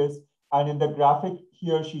associated with this. And in the graphic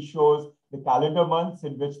here, she shows the calendar months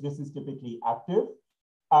in which this is typically active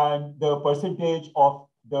and the percentage of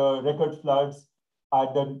the record floods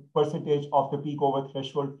and the percentage of the peak over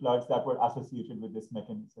threshold floods that were associated with this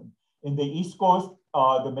mechanism. In the East Coast,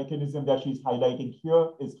 the mechanism that she's highlighting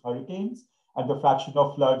here is hurricanes and the fraction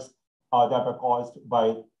of floods that are caused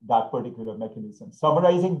by that particular mechanism.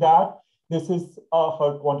 Summarizing that, this is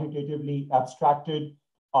her quantitatively abstracted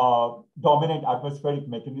dominant atmospheric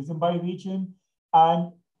mechanism by region.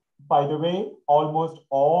 And by the way, almost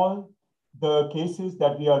all the cases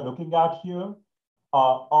that we are looking at here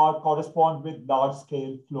correspond with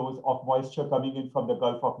large-scale flows of moisture coming in from the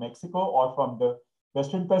Gulf of Mexico or from the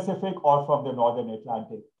Western Pacific or from the Northern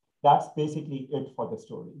Atlantic. That's basically it for the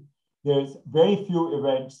story. There's very few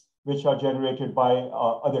events which are generated by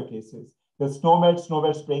other cases. The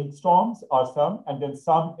snowmelt spring storms are some, and then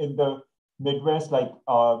some in the Midwest, like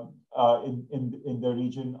in the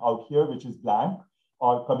region out here, which is blank,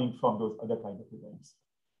 are coming from those other kind of events.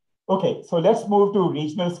 Okay, so let's move to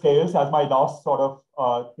regional scales as my last sort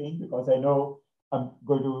of thing, because I know I'm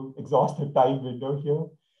going to exhaust the time window here.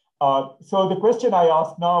 So the question I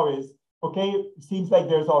ask now is, okay, seems like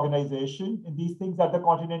there's organization in these things at the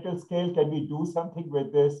continental scale. Can we do something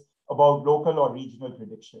with this about local or regional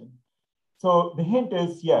prediction? So the hint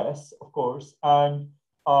is yes, of course. And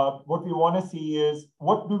what we want to see is,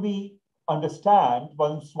 what do we understand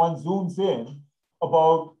once one zooms in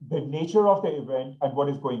about the nature of the event and what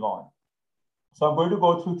is going on? So I'm going to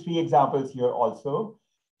go through 3 examples here also.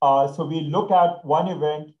 So we look at one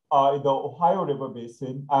event in the Ohio River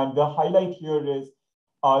Basin, and the highlight here is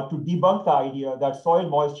to debunk the idea that soil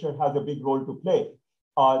moisture has a big role to play.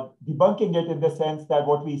 Debunking it in the sense that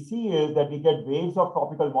what we see is that we get waves of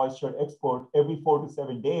tropical moisture export every 4 to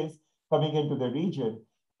 7 days coming into the region.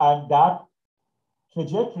 And that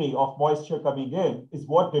trajectory of moisture coming in is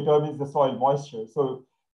what determines the soil moisture. So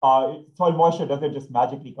soil moisture doesn't just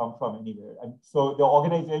magically come from anywhere. And so the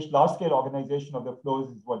large-scale organization of the flows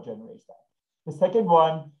is what generates that. The second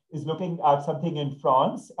one is looking at something in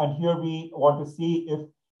France. And here we want to see if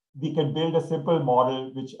we can build a simple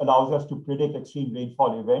model which allows us to predict extreme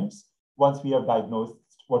rainfall events once we have diagnosed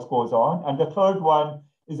what goes on. And the third one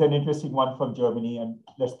is an interesting one from Germany. And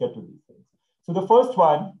let's get to these things. So the first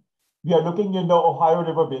one, we are looking in the Ohio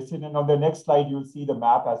River Basin. And on the next slide, you'll see the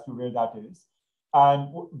map as to where that is.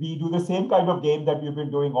 And we do the same kind of game that we've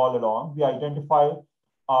been doing all along. We identify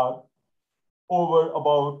over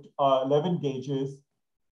about 11 gauges,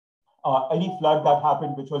 any flood that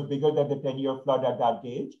happened which was bigger than the 10-year flood at that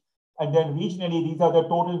gauge. And then regionally, these are the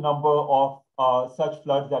total number of such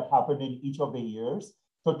floods that happened in each of the years.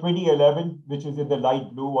 So 2011, which is in the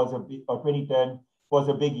light blue, was a big, 2010 was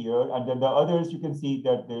a big year. And then the others, you can see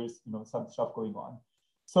that there's some stuff going on.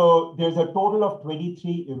 So there's a total of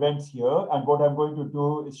 23 events here. And what I'm going to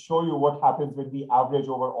do is show you what happens when we average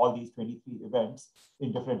over all these 23 events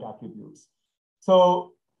in different attributes.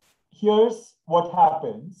 So here's what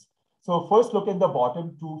happens. So first look in the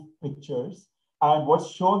bottom 2 pictures. And what's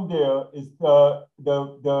shown there is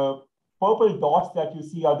the purple dots that you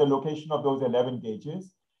see are the location of those 11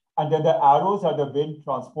 gauges. And then the arrows are the wind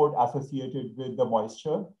transport associated with the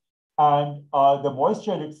moisture. And the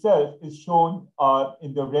moisture itself is shown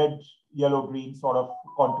in the red, yellow, green sort of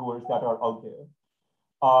contours that are out there.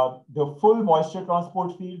 The full moisture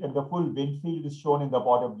transport field and the full wind field is shown in the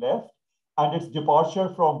bottom left. And its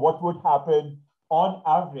departure from what would happen on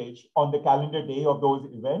average on the calendar day of those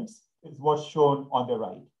events is what's shown on the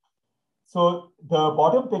right. So the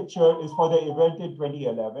bottom picture is for the event in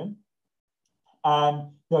 2011. And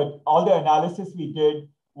all the analysis we did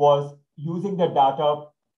was using the data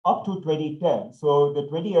up to 2010. So the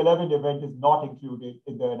 2011 event is not included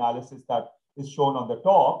in the analysis that is shown on the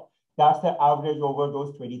top. That's the average over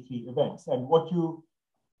those 23 events. And what you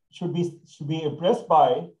should be impressed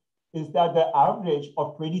by is that the average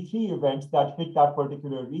of 23 events that hit that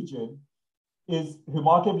particular region is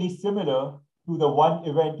remarkably similar to the one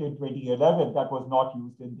event in 2011 that was not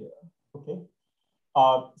used in there, okay?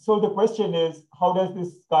 So the question is, how does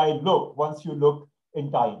this sky look once you look in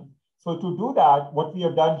time? So to do that, what we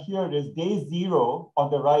have done here is day 0 on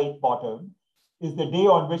the right bottom is the day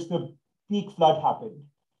on which the peak flood happened.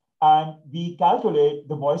 And we calculate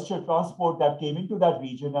the moisture transport that came into that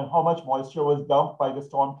region and how much moisture was dumped by the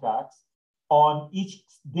storm tracks on each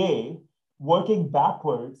day, working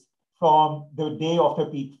backwards from the day of the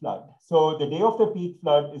peak flood. So the day of the peak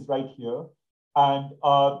flood is right here. And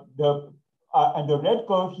the red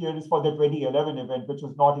curve here is for the 2011 event, which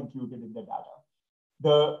was not included in the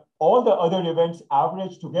data. All the other events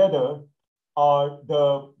averaged together are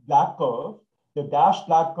the black curve. The dashed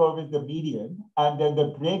black curve is the median, and then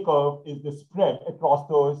the gray curve is the spread across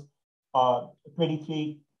those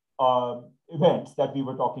 23 events that we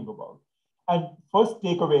were talking about. And first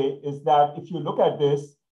takeaway is that if you look at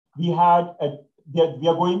this, we are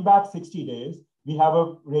going back 60 days. We have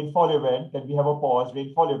a rainfall event, then we have a pause,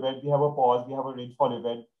 rainfall event, we have a pause, we have a rainfall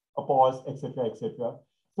event, a pause, etc., etc.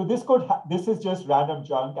 So this is just random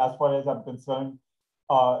junk as far as I'm concerned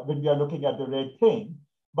when we are looking at the red thing.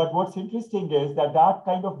 But what's interesting is that that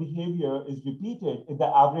kind of behavior is repeated in the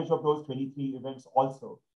average of those 23 events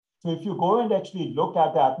also. So if you go and actually look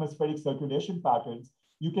at the atmospheric circulation patterns,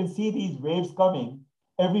 you can see these waves coming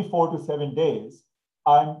every 4 to 7 days.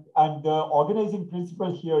 And the organizing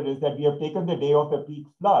principle here is that we have taken the day of the peak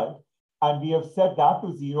flood and we have set that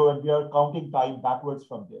to 0 and we are counting time backwards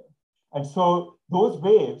from there. And so those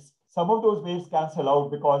waves, some of those waves cancel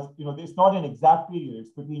out because it's not an exact period. It's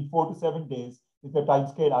between 4 to 7 days is the time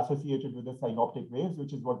scale associated with the synoptic waves,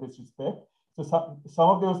 which is what this respect. So some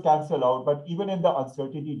of those cancel out, but even in the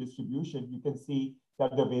uncertainty distribution, you can see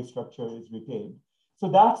that the wave structure is retained. So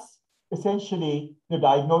that's essentially the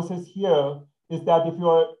diagnosis here, is that if you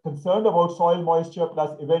are concerned about soil moisture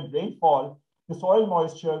plus event rainfall, the soil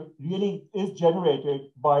moisture really is generated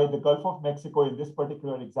by the Gulf of Mexico in this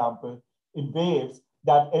particular example in waves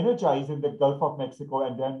that energize in the Gulf of Mexico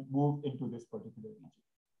and then move into this particular region.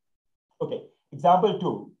 Okay, example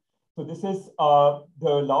 2. So this is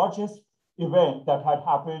the largest event that had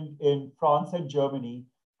happened in France and Germany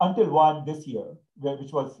until one this year,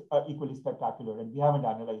 which was equally spectacular, and we haven't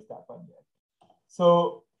analyzed that one yet.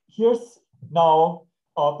 So here's now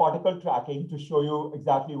particle tracking to show you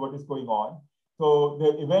exactly what is going on. So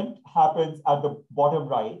the event happens at the bottom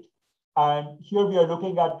right, and here we are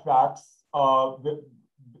looking at tracks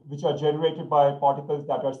which are generated by particles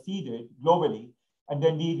that are seeded globally, and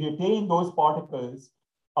then we retain those particles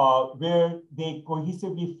where they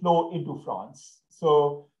cohesively flow into France.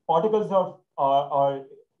 So particles are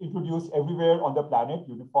introduced everywhere on the planet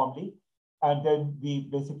uniformly, and then we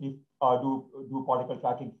basically do particle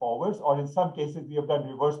tracking forwards, or in some cases, we have done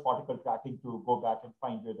reverse particle tracking to go back and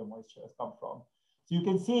find where the moisture has come from. So you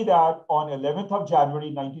can see that on 11th of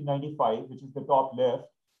January, 1995, which is the top left,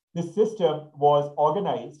 this system was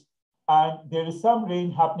organized, and there is some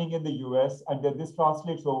rain happening in the US, and then this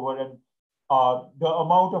translates over, and the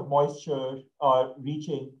amount of moisture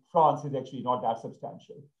reaching France is actually not that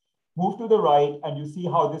substantial. Move to the right, and you see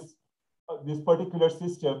how this particular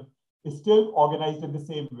system is still organized in the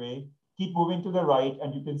same way. Keep moving to the right,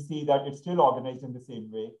 and you can see that it's still organized in the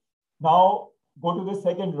same way. Now, go to the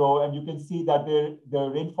second row, and you can see that the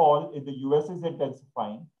rainfall in the US is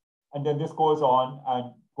intensifying, and then this goes on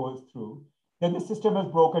and goes through. Then the system has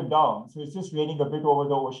broken down, so it's just raining a bit over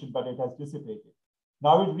the ocean, but it has dissipated.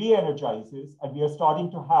 Now it re-energizes, and we are starting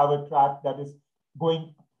to have a track that is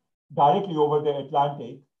going directly over the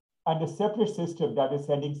Atlantic, and a separate system that is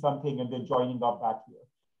sending something and then joining up back here.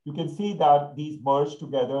 You can see that these merge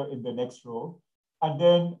together in the next row. And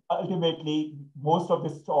then ultimately, most of the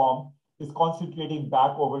storm is concentrating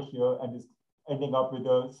back over here and is ending up with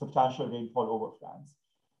a substantial rainfall over France.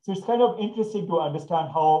 So it's kind of interesting to understand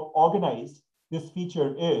how organized this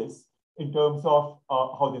feature is in terms of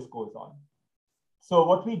how this goes on. So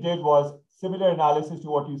what we did was similar analysis to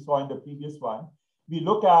what you saw in the previous one. We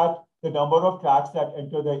look at the number of tracks that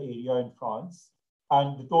enter the area in France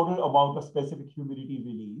and the total amount of specific humidity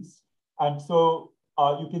released. And so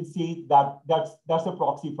you can see that that's a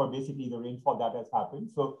proxy for basically the rainfall that has happened.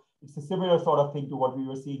 So it's a similar sort of thing to what we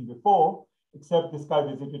were seeing before, except this guy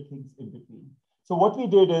visited things in between. So what we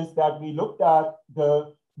did is that we looked at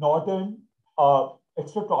the northern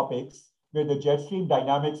extratropics, where the jet stream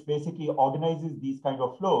dynamics basically organizes these kind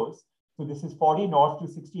of flows. So this is 40 north to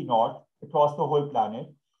 60 north across the whole planet.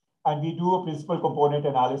 And we do a principal component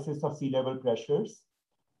analysis of sea level pressures,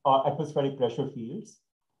 atmospheric pressure fields.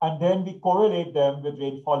 And then we correlate them with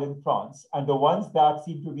rainfall in France. And the ones that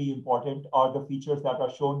seem to be important are the features that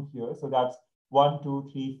are shown here. So that's 1, 2,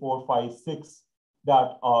 3, 4, 5, 6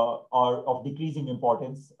 that are of decreasing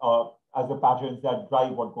importance as the patterns that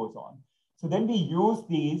drive what goes on. So then we use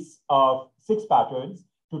these 6 patterns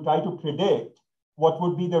to try to predict what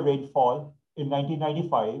would be the rainfall in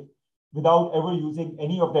 1995 without ever using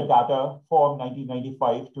any of the data from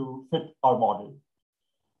 1995 to fit our model.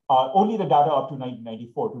 Only the data up to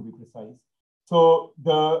 1994 to be precise. So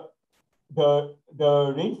the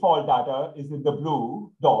rainfall data is in the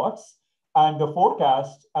blue dots, and the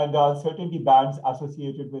forecast and the uncertainty bands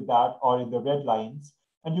associated with that are in the red lines.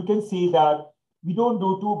 And you can see that we don't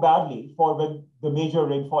do too badly for when the major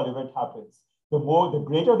rainfall event happens. The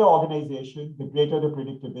greater the organization, the greater the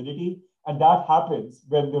predictability, and that happens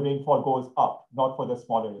when the rainfall goes up, not for the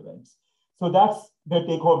smaller events. So that's the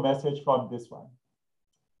take-home message from this one.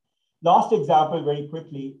 Last example, very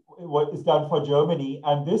quickly, what is done for Germany,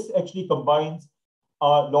 and this actually combines a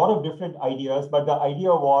lot of different ideas, but the idea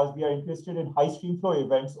was we are interested in high stream flow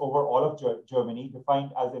events over all of Germany,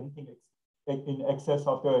 defined as anything in excess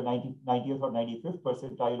of the 90th or 95th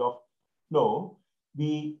percentile of flow.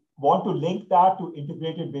 We want to link that to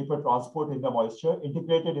integrated vapor transport in the moisture,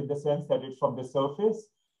 integrated in the sense that it's from the surface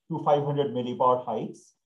to 500 millibar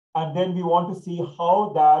heights. And then we want to see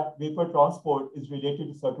how that vapor transport is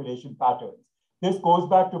related to circulation patterns. This goes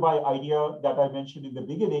back to my idea that I mentioned in the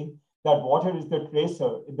beginning, that water is the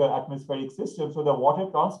tracer in the atmospheric system. So the water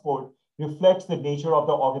transport reflects the nature of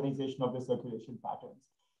the organization of the circulation patterns.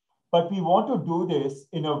 But we want to do this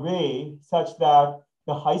in a way such that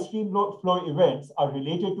the high stream flow events are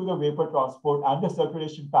related to the vapor transport and the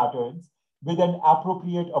circulation patterns with an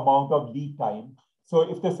appropriate amount of lead time. So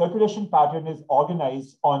if the circulation pattern is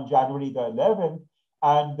organized on January the 11th,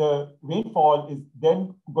 and the rainfall is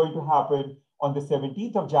then going to happen on the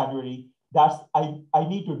 17th of January, I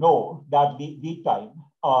need to know that lead time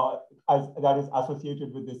that is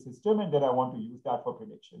associated with this system, and then I want to use that for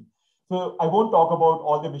prediction. So I won't talk about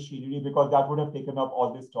all the machinery because that would have taken up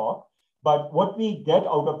all this talk. But what we get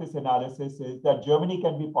out of this analysis is that Germany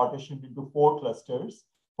can be partitioned into 4 clusters: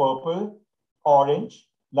 purple, orange,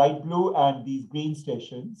 light blue, and these green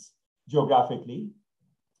stations geographically.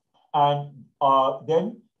 And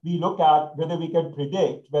then we look at whether we can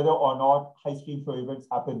predict whether or not high stream flow events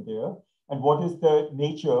happen there, and what is the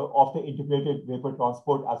nature of the integrated vapor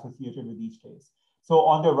transport associated with each case. So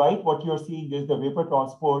on the right, what you're seeing is the vapor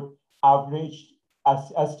transport averaged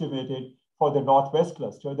as estimated for the northwest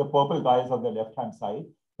cluster. The purple guy is on the left-hand side.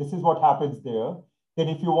 This is what happens there. Then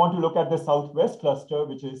if you want to look at the southwest cluster,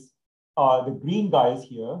 which is the green guys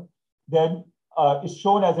here, then is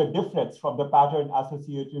shown as a difference from the pattern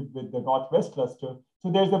associated with the northwest cluster.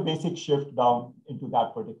 So there's a basic shift down into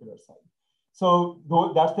that particular side. So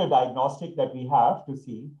that's the diagnostic that we have to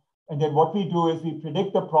see. And then what we do is we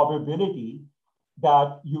predict the probability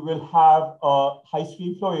that you will have a high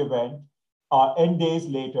stream flow event n days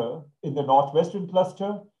later in the northwestern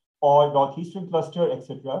cluster or northeastern cluster,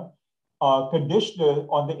 etc., conditional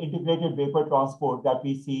on the integrated vapor transport that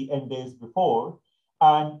we see n days before.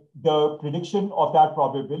 And the prediction of that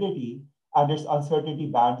probability and its uncertainty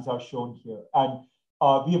bands are shown here. And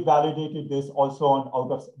we have validated this also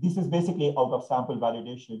on this is basically out of sample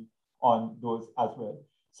validation on those as well.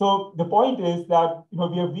 So the point is that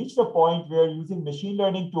we have reached a point where using machine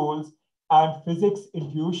learning tools and physics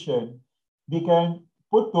intuition, we can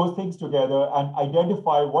put those things together and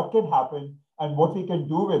identify what can happen and what we can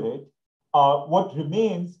do with it. What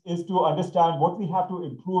remains is to understand what we have to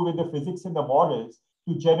improve in the physics in the models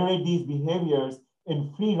to generate these behaviors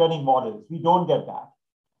in free-running models. We don't get that.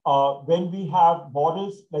 When we have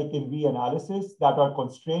models like in reanalysis that are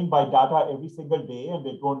constrained by data every single day and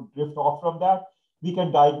they don't drift off from that, we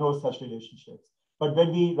can diagnose such relationships. But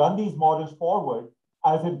when we run these models forward,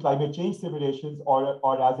 as in climate change simulations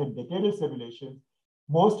or as in decadal simulations,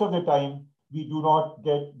 most of the time we do not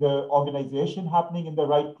get the organization happening in the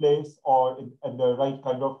right place or in the right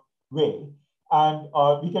kind of way. And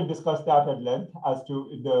we can discuss that at length as to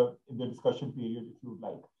in the discussion period if you would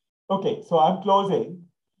like. Okay, so I'm closing.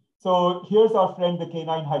 So here's our friend, the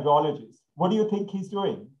canine hydrologist. What do you think he's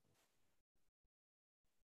doing?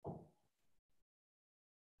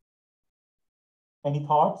 Any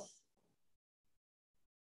thoughts?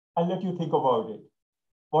 I'll let you think about it.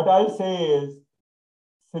 What I'll say is,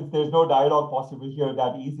 since there's no dialogue possible here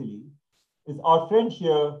that easily, is our friend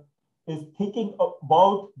here is thinking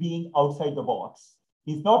about being outside the box.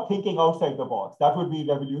 He's not thinking outside the box. That would be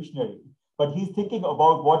revolutionary. But he's thinking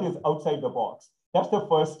about what is outside the box. That's the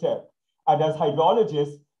first step. And as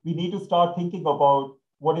hydrologists, we need to start thinking about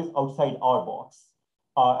what is outside our box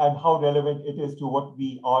and how relevant it is to what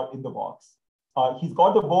we are in the box. He's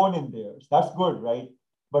got the bone in there. That's good, right?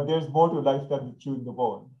 But there's more to life than chewing the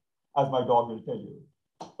bone, as my dog will tell you.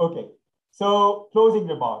 Okay, so closing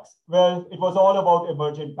remarks. Well, it was all about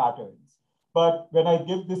emergent patterns. But when I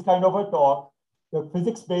give this kind of a talk, the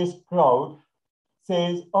physics-based crowd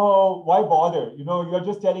says, oh, why bother? You're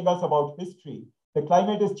just telling us about history. The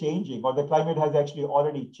climate is changing, or the climate has actually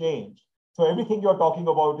already changed. So everything you're talking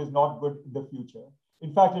about is not good in the future.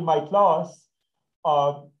 In fact, in my class,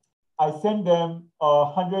 I send them a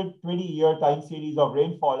 120-year time series of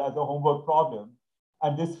rainfall as a homework problem.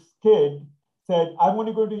 And this kid said, I'm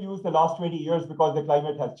only going to use the last 20 years because the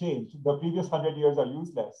climate has changed. The previous 100 years are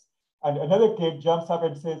useless. And another kid jumps up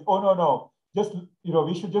and says, oh, no, just,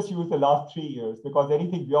 we should just use the last 3 years because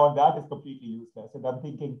anything beyond that is completely useless. And I'm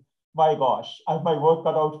thinking, my gosh, I have my work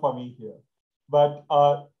cut out for me here. But,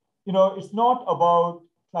 it's not about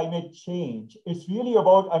climate change. It's really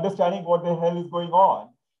about understanding what the hell is going on.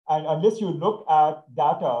 And unless you look at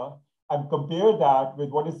data and compare that with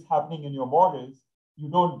what is happening in your models, you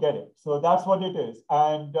don't get it. So that's what it is.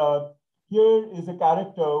 And here is a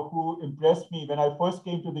character who impressed me when I first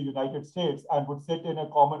came to the United States and would sit in a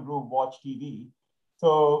common room, watch TV.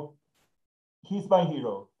 So he's my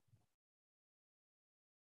hero.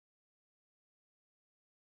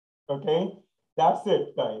 Okay, that's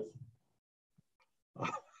it, guys.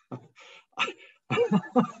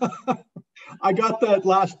 I got that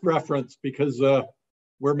last reference because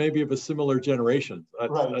we're maybe of a similar generation.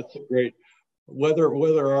 That's great. Whether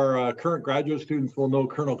our current graduate students will know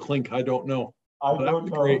Colonel Klink, I don't know. I don't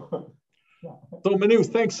know. Great. So Manu,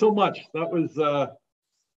 thanks so much. That was a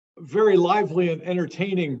very lively and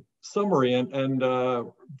entertaining summary and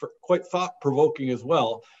quite thought-provoking as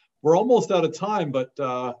well. We're almost out of time, but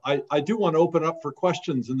I do want to open up for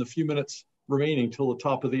questions in the few minutes remaining till the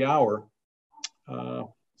top of the hour.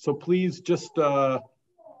 So please just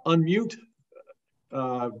unmute,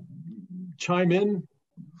 chime in,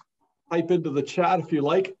 type into the chat if you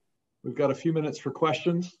like. We've got a few minutes for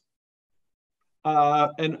questions.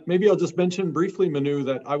 And maybe I'll just mention briefly, Manu,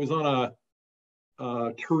 that I was on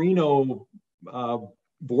a Torino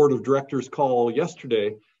board of directors call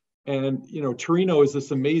yesterday. And, you know, Torino is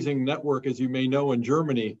this amazing network, as you may know, in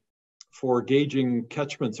Germany for gauging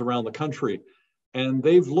catchments around the country. And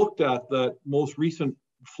they've looked at the most recent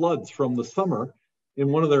floods from the summer in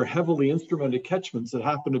one of their heavily instrumented catchments that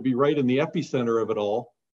happened to be right in the epicenter of it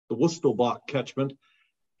all, the Wustelbach catchment.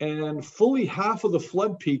 And fully half of the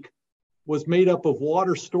flood peak was made up of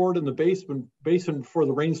water stored in the basin before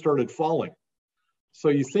the rain started falling. So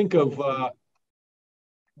you think of I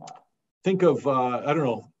don't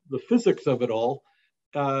know, the physics of it all.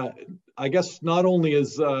 I guess not only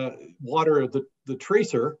is water the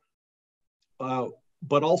tracer,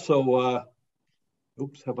 but also,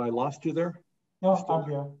 oops, have I lost you there? No, I'm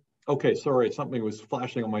here. Okay, sorry, something was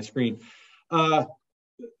flashing on my screen.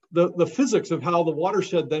 The physics of how the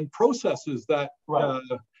watershed then processes that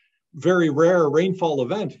very rare rainfall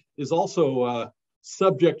event is also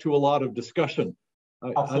subject to a lot of discussion.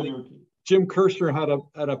 Absolutely. Jim Kirshner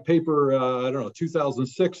had a paper, I don't know,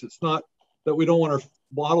 2006. It's not that we don't want our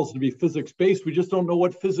models to be physics-based, we just don't know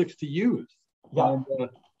what physics to use. Yeah. And,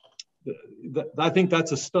 I think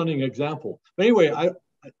that's a stunning example. But anyway,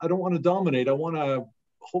 I don't want to dominate. I want to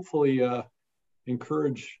hopefully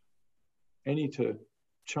encourage any to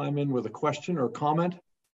chime in with a question or comment.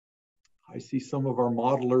 I see some of our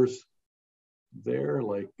modelers there,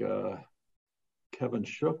 like Kevin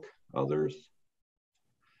Shook, others.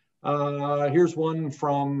 Here's one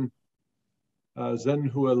from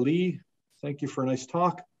Zenhua Lee. Thank you for a nice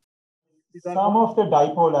talk. Some of the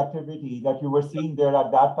dipole activity that you were seeing there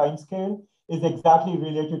at that time scale is exactly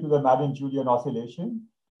related to the Madden-Julian oscillation.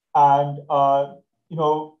 And, you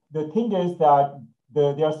know, the thing is that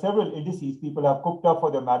there are several indices people have cooked up for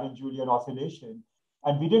the Madden-Julian oscillation,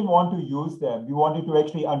 and we didn't want to use them. We wanted to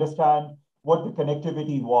actually understand what the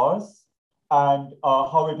connectivity was and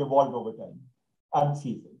how it evolved over time and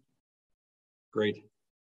see it. Great.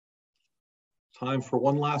 Time for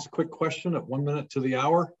one last quick question at 1 minute to the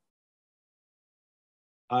hour.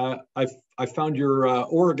 I found your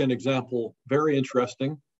Oregon example very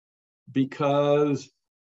interesting because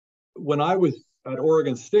when I was at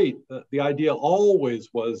Oregon State, the idea always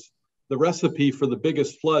was the recipe for the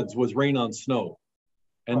biggest floods was rain on snow.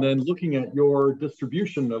 And then looking at your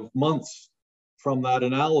distribution of months from that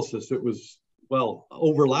analysis, it was, well,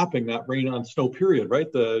 overlapping that rain on snow period, right?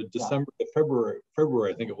 The December to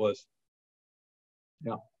February, I think it was.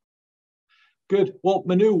 Yeah. Good. Well,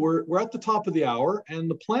 Manu, we're at the top of the hour, and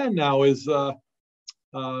the plan now is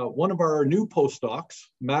one of our new postdocs,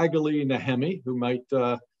 Magali Nahemi, who might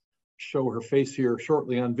show her face here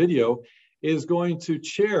shortly on video, is going to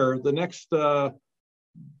chair the next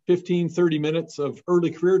 15, 30 minutes of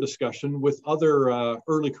early career discussion with other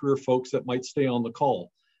early career folks that might stay on the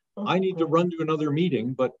call. I need to run to another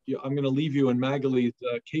meeting, but I'm going to leave you in Magali's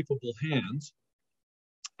capable hands.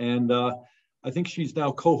 And I think she's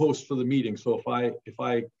now co-host for the meeting. So if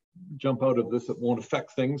I jump out of this, it won't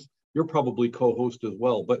affect things. You're probably co-host as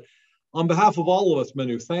well. But on behalf of all of us,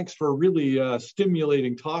 Manu, thanks for a really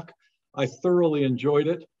stimulating talk. I thoroughly enjoyed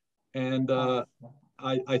it. And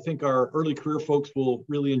I think our early career folks will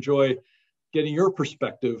really enjoy getting your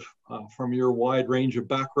perspective from your wide-ranging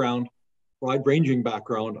background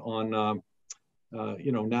on,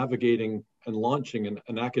 you know, navigating and launching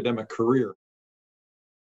an academic career.